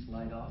can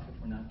slide off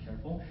if we're not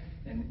careful.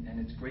 And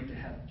it's great to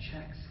have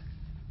checks.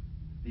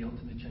 The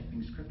ultimate check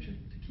being Scripture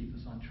to keep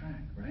us on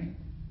track, right?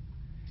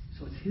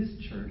 So it's his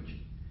church.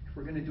 If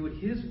we're going to do it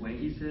his way,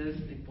 he says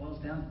it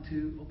boils down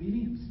to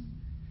obedience.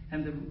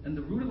 And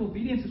the root of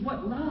obedience is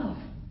what? Love.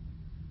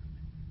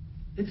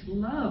 It's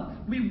love.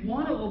 We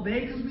want to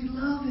obey because we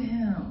love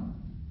him.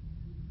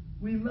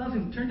 We love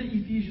him. Turn to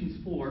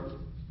Ephesians 4.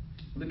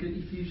 Look at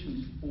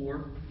Ephesians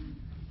 4,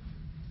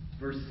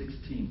 verse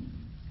 16.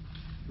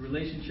 The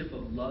relationship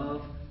of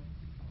love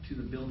to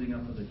the building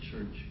up of the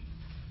church.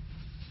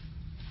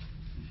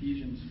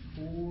 Ephesians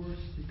 4:16.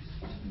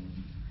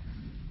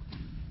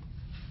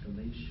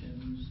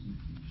 Galatians,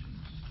 Ephesians.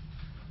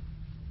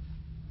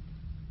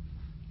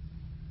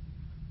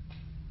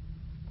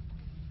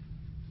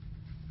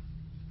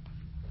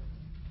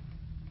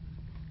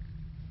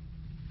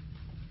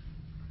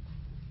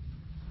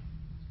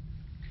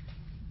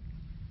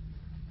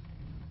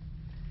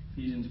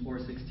 Ephesians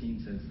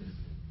 4:16 says this.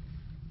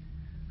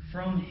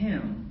 From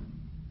him,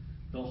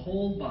 the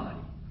whole body,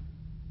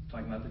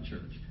 talking about the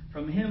church,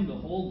 from him, the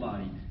whole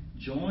body,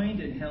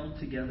 joined and held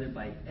together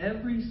by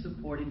every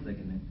supporting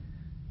ligament,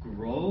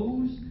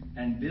 grows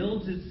and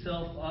builds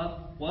itself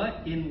up,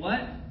 what? In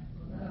what?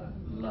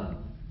 Love.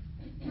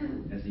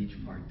 As each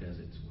part does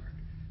its work.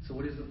 So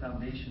what is the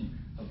foundation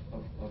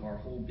of our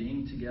whole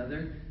being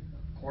together?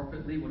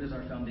 Corporately, what is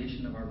our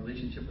foundation of our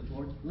relationship with the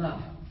Lord?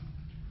 Love.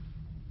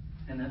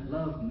 And that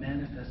love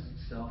manifests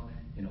itself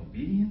in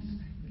obedience.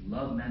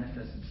 Love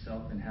manifests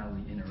itself in how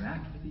we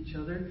interact with each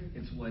other.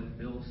 It's what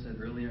Bill said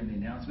earlier in the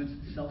announcements.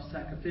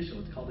 Self-sacrificial.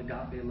 It's called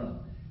agape love.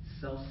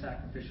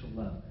 Self-sacrificial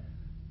love.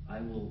 I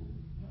will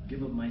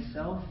give of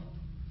myself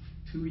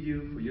to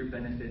you for your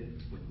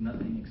benefit with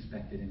nothing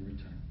expected in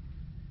return.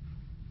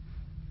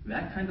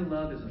 That kind of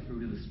love is a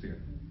fruit of the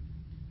Spirit.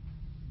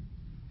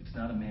 It's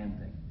not a man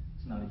thing.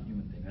 It's not a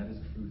human thing. That is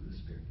a fruit of the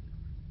Spirit.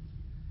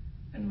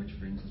 And which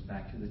brings us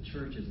back to the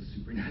church as a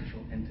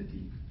supernatural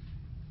entity.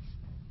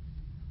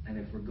 And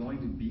if we're going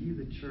to be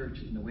the church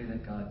in the way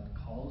that God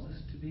calls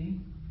us to be,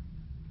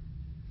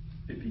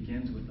 it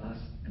begins with us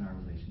and our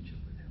relationship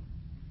with him.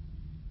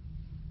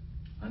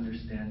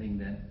 Understanding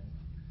that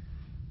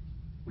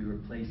we were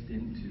placed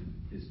into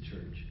his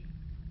church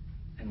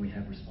and we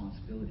have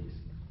responsibilities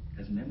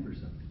as members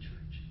of the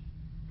church.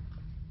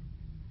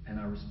 And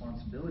our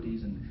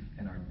responsibilities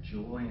and our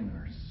joy and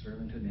our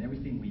servanthood and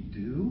everything we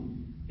do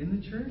in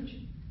the church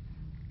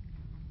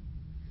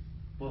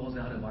boils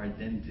out of our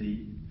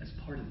identity as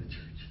part of the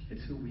church.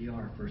 It's who we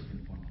are first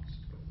and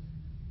foremost.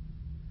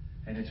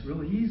 And it's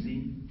real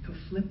easy to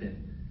flip it.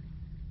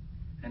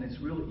 And it's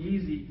real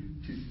easy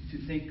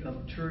to think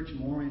of church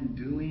more in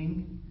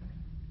doing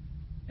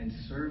and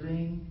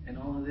serving and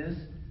all of this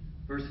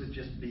versus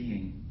just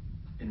being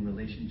in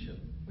relationship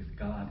with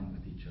God and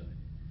with each other.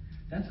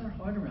 That's our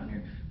heart around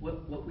here.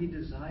 What we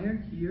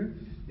desire here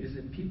is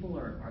that people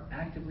are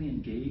actively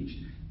engaged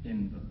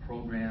in the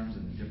programs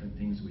and the different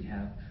things we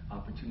have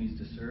opportunities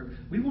to serve.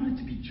 We want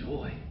it to be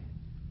joy.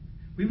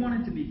 We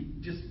want it to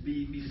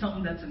be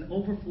something that's an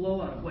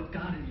overflow out of what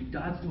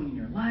God's doing in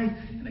your life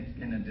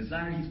and a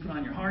desire he's put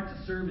on your heart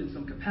to serve in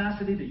some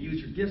capacity, to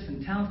use your gifts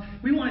and talents.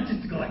 We want it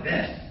just to go like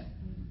this.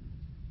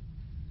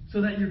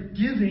 So that you're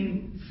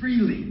giving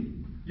freely.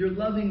 You're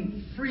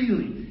loving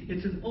freely.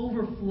 It's an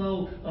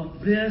overflow of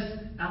this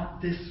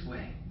out this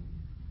way.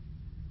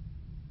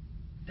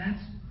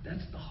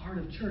 That's the heart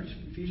of church.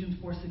 Ephesians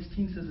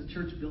 4:16 says the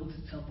church builds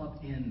itself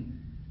up in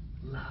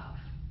love.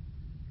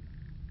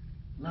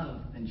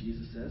 Love. And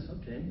Jesus says,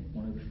 okay,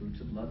 one of the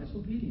fruits of love is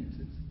obedience.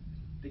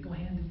 They go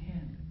hand in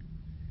hand.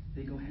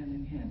 They go hand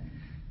in hand.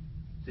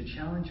 The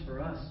challenge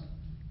for us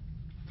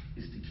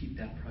is to keep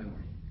that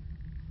priority.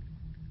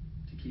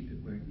 To keep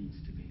it where it needs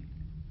to be.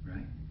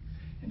 Right?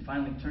 And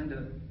finally, turn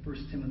to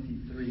 1 Timothy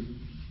 3.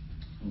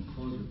 We'll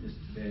close with this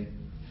today.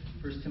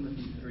 1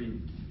 Timothy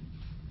 3.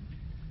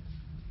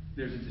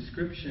 There's a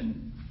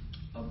description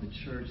of the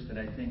church that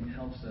I think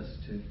helps us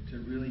to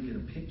really get a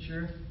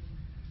picture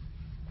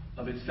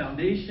of its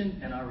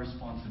foundation and our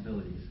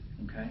responsibilities.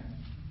 Okay?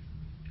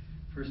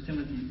 1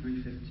 Timothy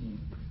 3:15.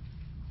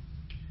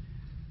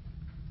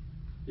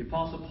 The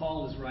Apostle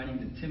Paul is writing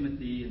to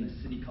Timothy in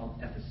a city called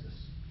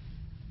Ephesus.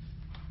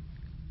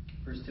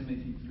 1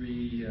 Timothy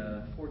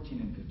 3:14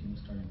 and 15.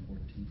 We'll start in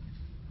 14.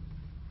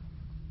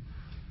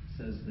 It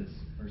says this,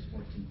 verse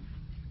 14.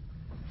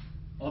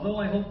 Although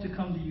I hope to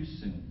come to you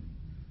soon,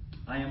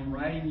 I am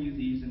writing you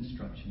these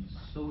instructions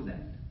so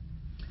that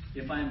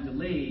if I am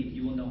delayed,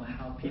 you will know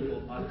how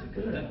people ought to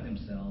conduct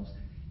themselves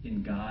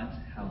in God's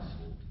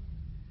household,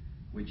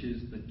 which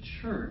is the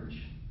church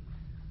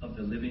of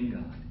the living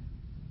God,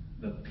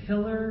 the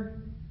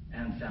pillar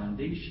and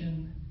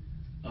foundation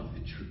of the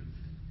truth.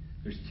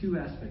 There's two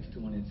aspects to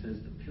when it says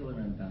the pillar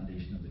and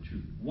foundation of the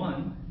truth.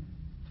 One,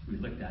 we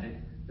looked at it,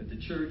 that the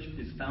church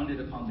is founded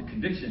upon the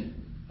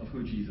conviction of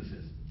who Jesus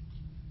is.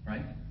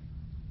 Right?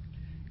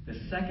 The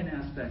second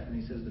aspect, when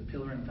he says the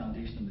pillar and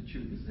foundation of the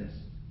truth, is this.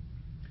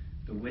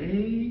 The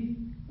way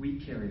we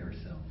carry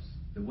ourselves,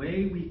 the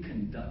way we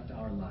conduct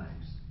our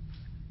lives,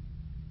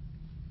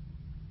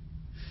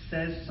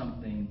 says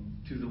something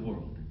to the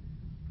world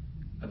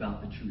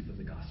about the truth of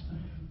the gospel.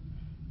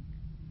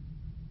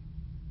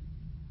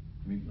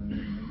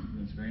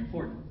 It's very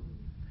important.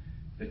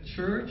 The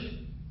church,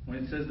 when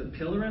it says the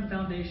pillar and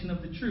foundation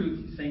of the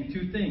truth, it's saying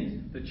two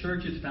things. The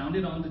church is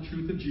founded on the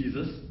truth of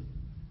Jesus.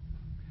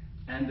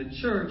 And the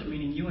church,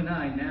 meaning you and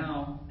I,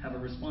 now have a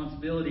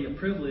responsibility, a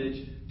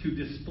privilege to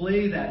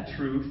display that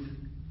truth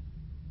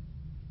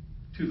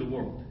to the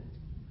world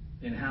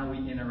in how we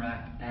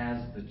interact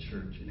as the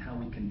church, and how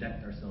we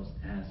conduct ourselves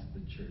as the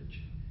church.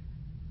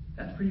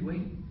 That's pretty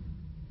weighty.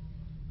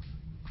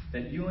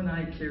 That you and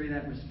I carry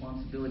that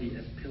responsibility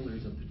as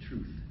pillars of the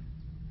truth.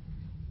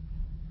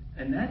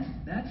 And that's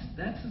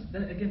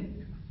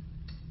again,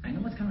 I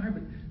know it's kind of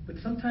hard, but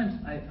sometimes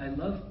I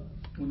love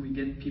when we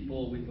get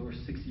people, over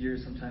 6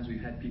 years, sometimes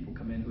we've had people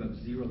come in who have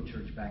zero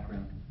church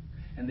background.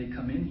 And they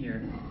come in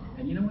here,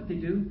 and you know what they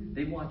do?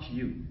 They watch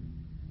you.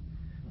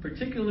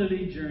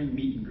 Particularly during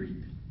meet and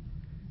greet.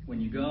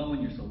 When you go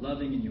and you're so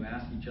loving and you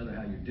ask each other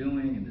how you're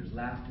doing, and there's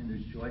laughter and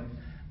there's joy.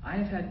 I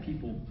have had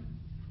people,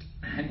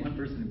 I had one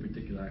person in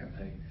particular,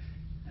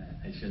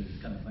 I shared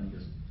this, kind of funny. He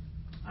goes,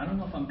 I don't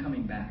know if I'm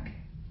coming back.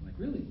 I'm like,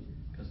 really?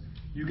 Because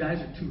you guys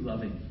are too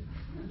loving.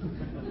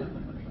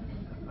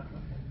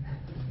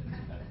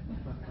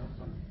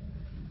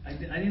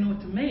 I didn't know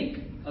what to make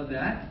of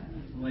that.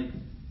 I'm like,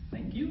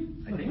 thank you,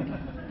 I think.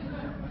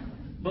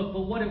 But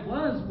what it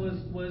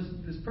was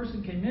this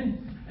person came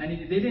in, and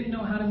they didn't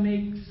know how to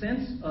make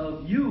sense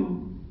of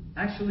you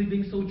actually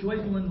being so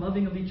joyful and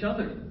loving of each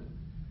other.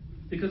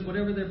 Because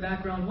whatever their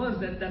background was,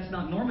 that's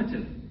not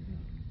normative.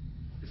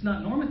 It's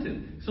not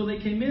normative. So they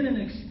came in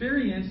and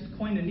experienced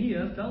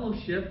koinonia,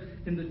 fellowship,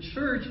 in the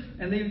church,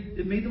 and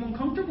it made them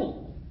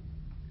uncomfortable.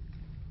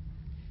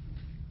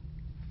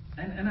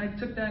 And I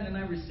took that and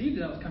I received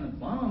it. I was kind of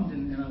bummed,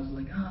 and I was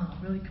like, oh,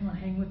 really? Come on,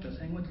 hang with us.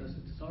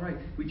 It's all right.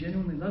 We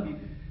genuinely love you.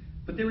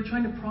 But they were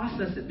trying to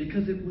process it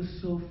because it was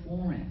so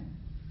foreign.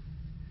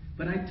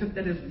 But I took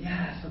that as,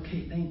 yes,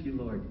 okay, thank you,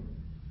 Lord.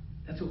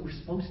 That's what we're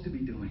supposed to be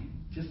doing,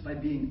 just by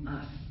being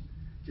us.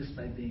 Just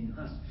by being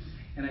us.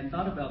 And I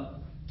thought about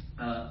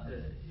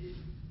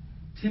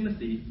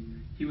Timothy.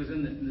 He was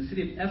in the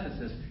city of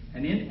Ephesus.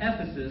 And in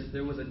Ephesus,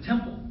 there was a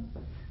temple,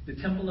 the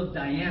Temple of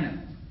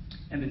Diana.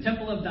 And the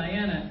Temple of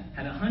Diana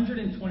had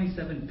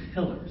 127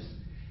 pillars.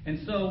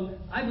 And so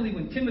I believe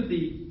when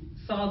Timothy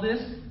saw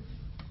this,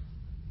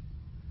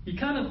 he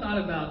kind of thought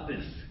about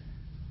this.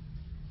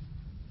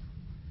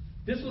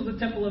 This was the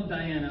Temple of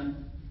Diana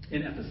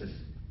in Ephesus.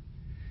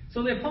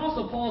 So the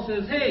Apostle Paul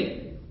says,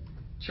 hey,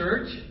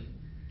 church,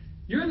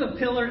 you're the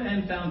pillar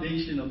and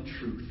foundation of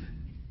truth.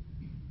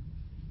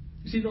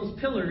 You see, those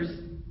pillars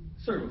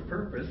serve a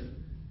purpose,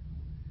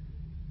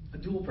 a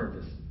dual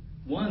purpose.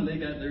 One,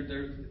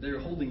 they're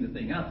holding the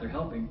thing up, they're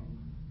helping.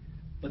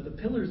 But the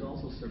pillars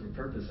also serve a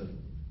purpose of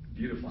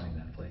beautifying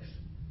that place.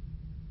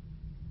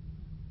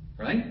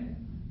 Right?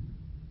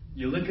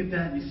 You look at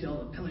that and you see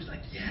all the pillars,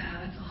 like,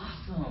 yeah, that's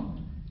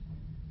awesome.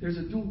 There's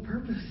a dual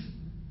purpose.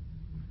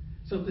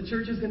 So if the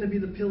church is going to be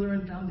the pillar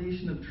and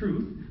foundation of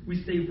truth,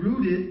 we stay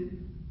rooted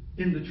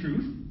in the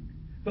truth,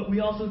 but we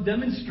also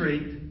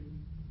demonstrate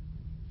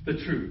the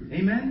truth.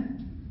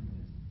 Amen?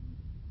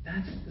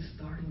 That's the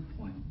starting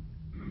point.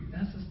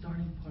 That's the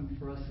starting point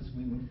for us as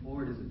we move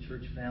forward as a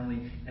church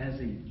family, as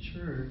a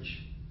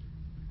church,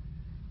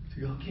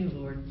 to go, okay,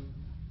 Lord,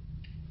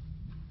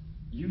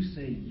 you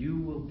say you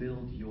will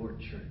build your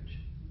church.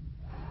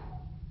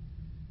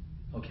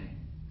 Okay.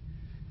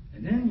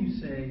 And then you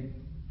say,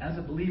 as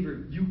a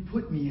believer, you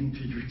put me into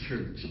your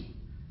church.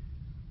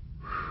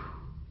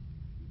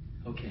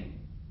 Okay.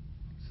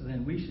 So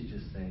then we should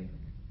just say,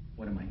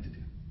 what am I to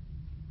do?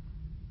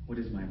 What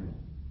is my role?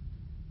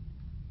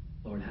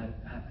 Lord,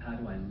 how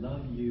do I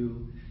love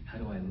you? How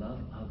do I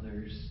love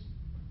others?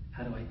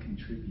 How do I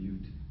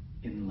contribute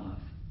in love?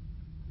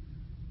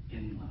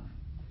 In love.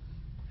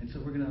 And so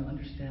we're going to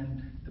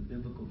understand the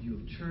biblical view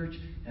of church.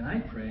 And I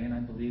pray and I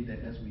believe that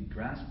as we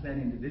grasp that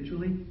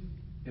individually,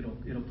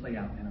 it'll play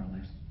out in our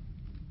lives.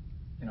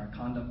 In our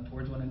conduct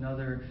towards one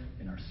another,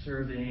 in our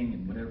serving,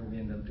 and whatever we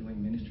end up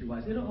doing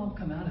ministry-wise. It'll all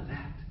come out of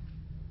that.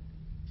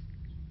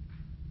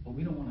 But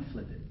we don't want to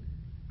flip it.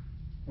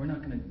 We're not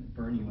going to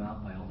burn you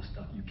out by all the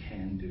stuff you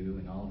can do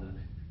and all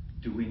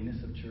the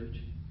doingness of church.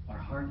 Our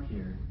heart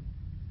here,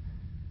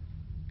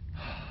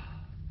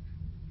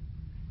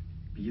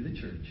 be the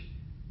church.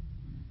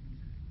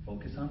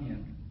 Focus on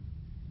Him.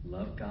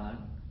 Love God.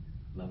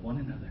 Love one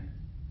another.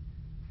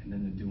 And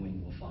then the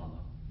doing will follow.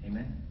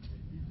 Amen?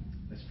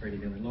 Let's pray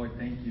together. Lord,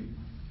 thank you.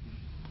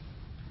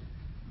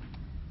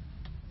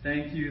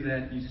 Thank you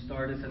that you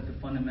start us at the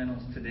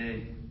fundamentals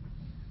today,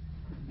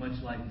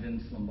 much like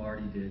Vince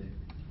Lombardi did.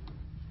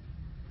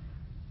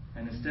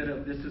 And instead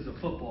of this is a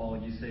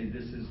football, you say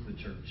this is the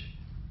church.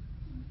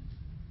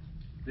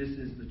 This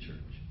is the church.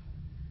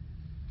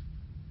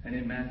 And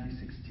in Matthew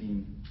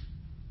 16,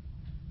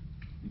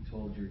 you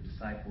told your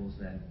disciples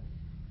that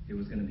it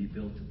was going to be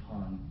built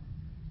upon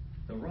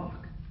the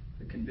rock,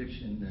 the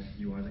conviction that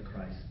you are the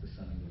Christ, the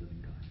Son of the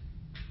living God.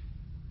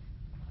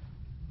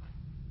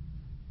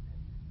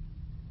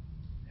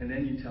 And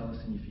then you tell us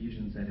in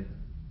Ephesians that it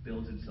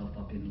builds itself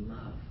up in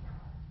love.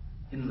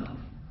 In love.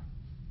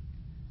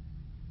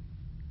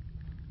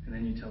 And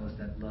then you tell us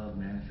that love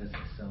manifests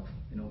itself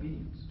in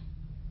obedience.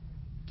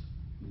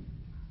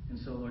 And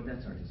so, Lord,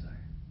 that's our desire.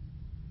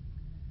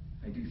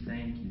 I do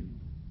thank you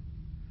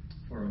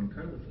for an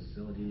incredible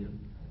facility.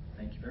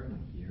 Thank you for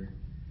everyone here.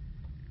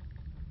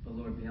 But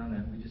Lord, beyond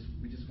that,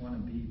 we just want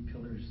to be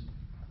pillars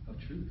of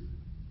truth.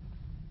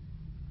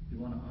 We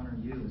want to honor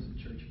you as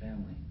a church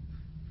family,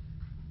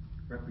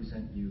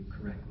 represent you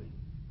correctly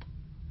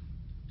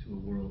to a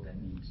world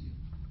that needs you.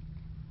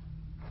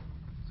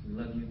 So we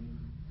love you,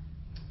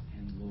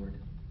 and Lord,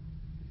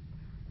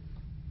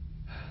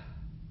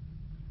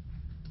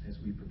 as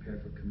we prepare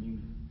for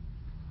communion,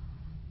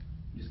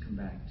 just come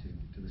back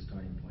to the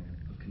starting point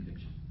of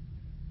conviction.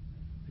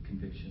 The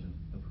conviction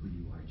of who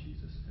you are,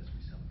 Jesus, as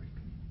we celebrate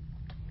communion.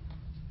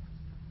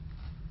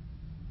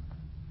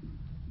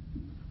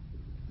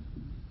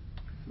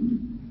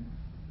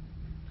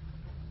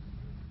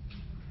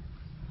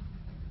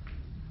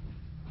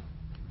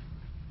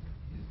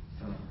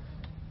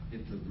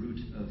 If the root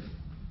of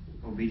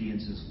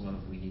obedience is love,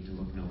 we need to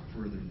look no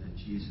further than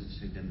Jesus,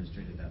 who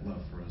demonstrated that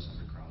love for us on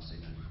the cross.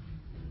 Amen.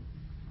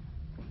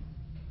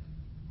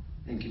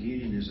 And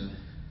communion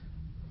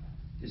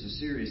is a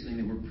serious thing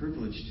that we're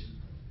privileged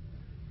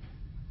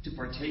to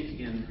partake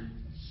in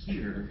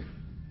here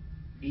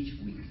each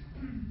week.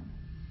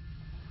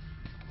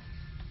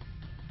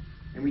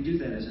 And we do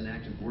that as an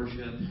act of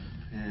worship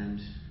and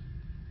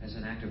as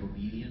an act of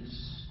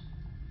obedience.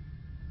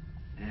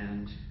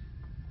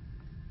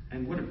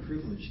 And what a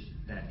privilege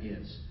that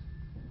is.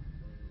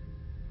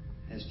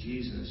 As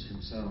Jesus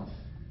himself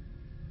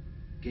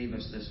gave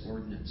us this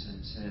ordinance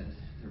and said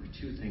there were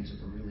two things that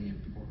were really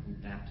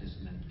important,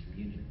 baptism and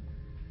communion.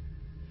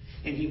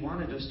 And he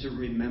wanted us to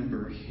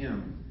remember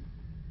him.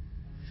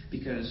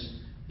 Because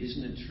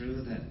isn't it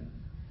true that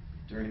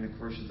during the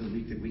course of the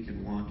week that we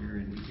can wander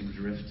and we can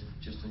drift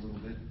just a little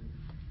bit?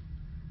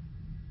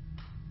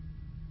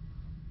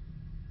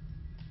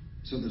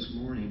 So this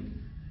morning,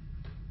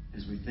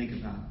 as we think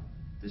about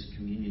this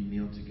communion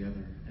meal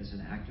together as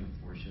an act of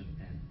worship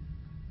and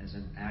as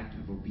an act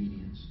of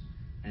obedience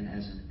and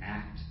as an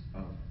act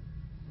of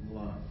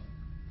love,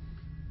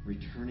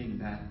 returning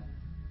that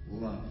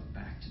love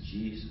back to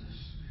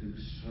Jesus, who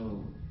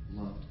so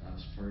loved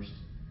us first,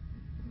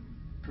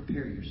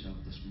 prepare yourself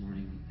this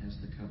morning as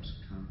the cups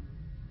come.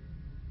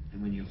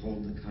 And when you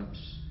hold the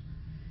cups,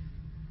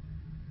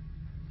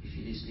 if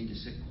you just need to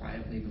sit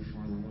quietly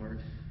before the Lord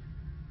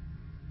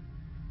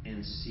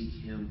and seek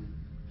him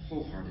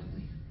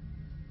wholeheartedly.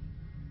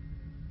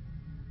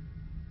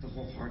 The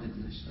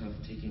wholeheartedness of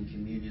taking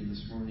communion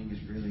this morning is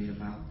really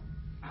about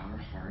our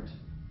heart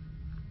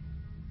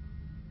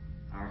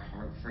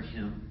for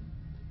him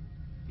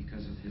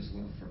because of his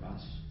love for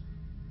us.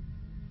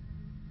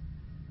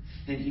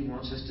 And he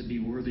wants us to be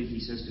worthy, he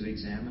says, to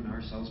examine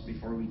ourselves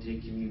before we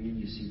take communion.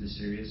 You see the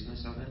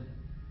seriousness of it?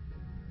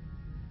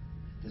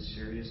 The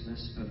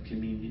seriousness of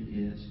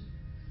communion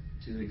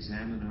is to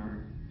examine our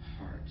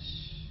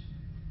hearts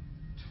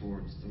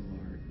towards the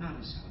Lord. Not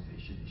a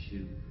salvation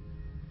issue,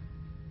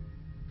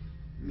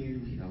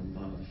 merely a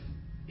love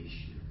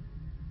issue.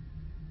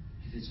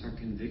 If it's our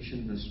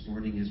conviction this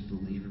morning as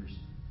believers,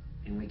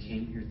 and we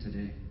came here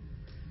today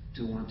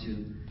to want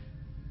to,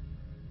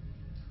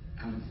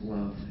 out of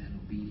love and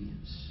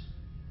obedience,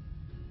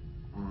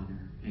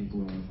 honor and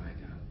glorify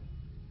God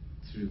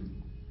through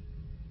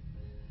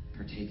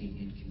partaking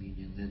in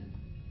communion, then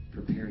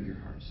prepare your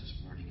hearts this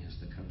morning as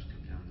the cups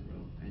come down the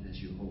row and as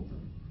you hold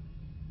them.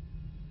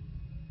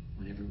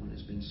 When everyone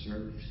has been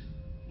served,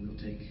 we'll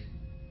take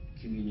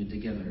communion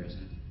together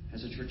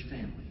as a church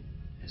family,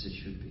 as it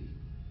should be.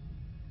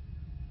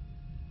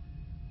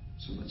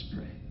 So let's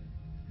pray.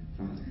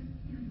 Father,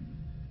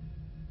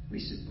 we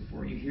sit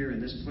before you here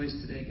in this place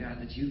today, God,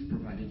 that you've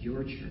provided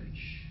your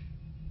church,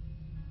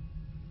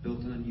 built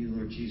on you,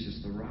 Lord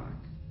Jesus, the rock,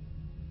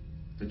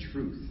 the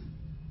truth.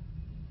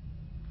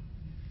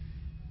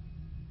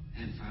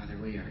 And Father,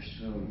 we are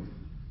so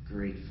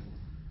grateful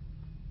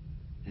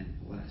and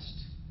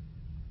blessed,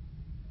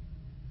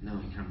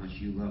 knowing how much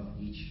you love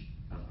each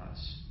of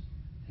us.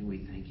 And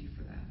we thank you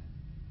for that.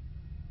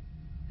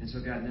 And so,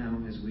 God, now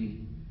as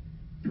we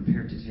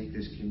prepare to take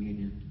this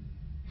communion,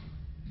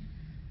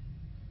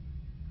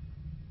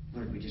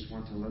 Lord, we just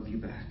want to love you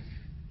back.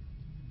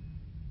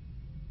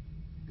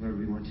 Lord,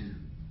 we want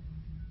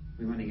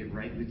to get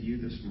right with you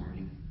this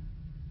morning,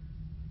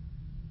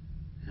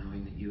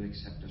 knowing that you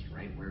accept us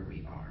right where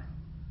we are.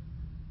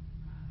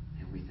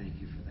 And we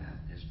thank you for that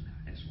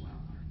as well,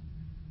 Lord.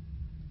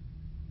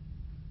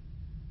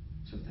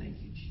 So thank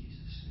you,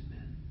 Jesus.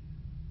 Amen.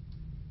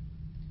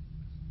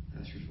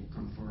 Ushers will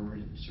come forward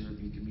and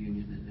serve you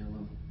communion, and then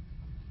we'll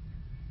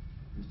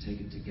take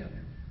it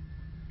together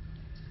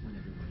when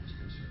everyone has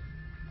been served.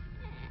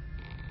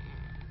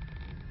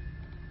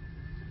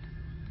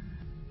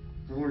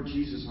 The Lord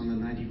Jesus, on the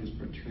night he was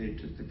betrayed,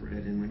 took the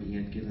bread, and when he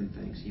had given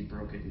thanks, he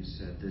broke it and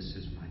said, "This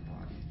is my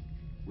body,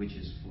 which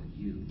is for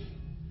you.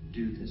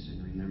 Do this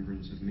in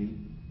remembrance of me."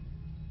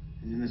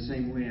 And in the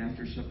same way,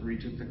 after supper, he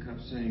took the cup,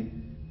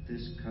 saying,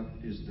 "This cup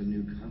is the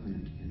new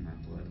covenant in my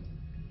blood.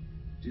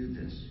 Do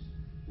this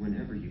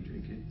whenever you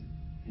drink it,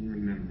 in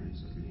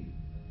remembrance of me.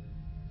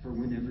 For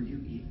whenever you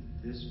eat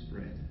this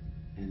bread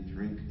and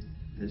drink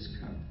this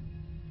cup,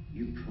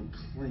 you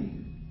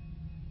proclaim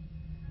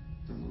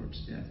the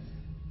Lord's death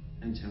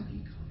until he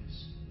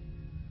comes.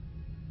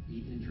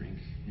 Eat and drink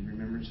in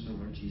remembrance of the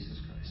Lord Jesus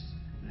Christ.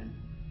 Amen.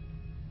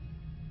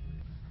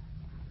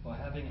 Well,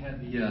 having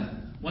had the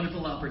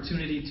wonderful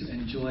opportunity to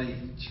enjoy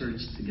church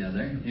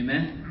together,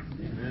 amen?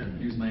 Amen.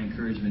 Here's my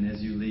encouragement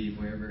as you leave,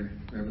 wherever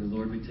the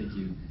Lord would take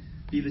you.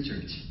 Be the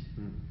church.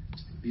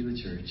 Be the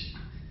church.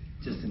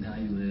 Just in how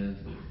you live,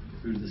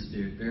 fruit of the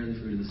Spirit, bear the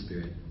fruit of the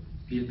Spirit.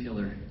 Be a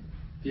pillar.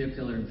 Be a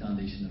pillar and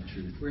foundation of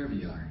truth, wherever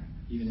you are,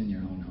 even in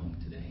your own home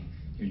today,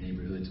 your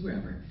neighborhoods,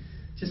 wherever.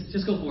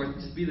 Just go forth.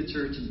 Just be the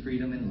church in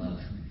freedom and love,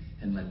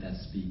 and let that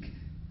speak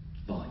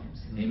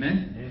volumes.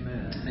 Amen?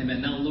 Amen.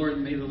 Amen. Now, Lord,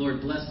 may the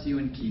Lord bless you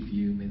and keep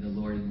you. May the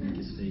Lord make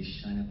his face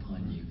shine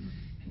upon you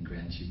and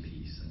grant you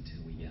peace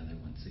until we gather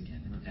once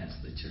again as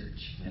the church.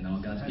 And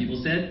all God's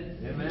people said?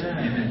 Amen.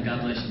 Amen.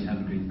 God bless you. Have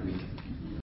a great week.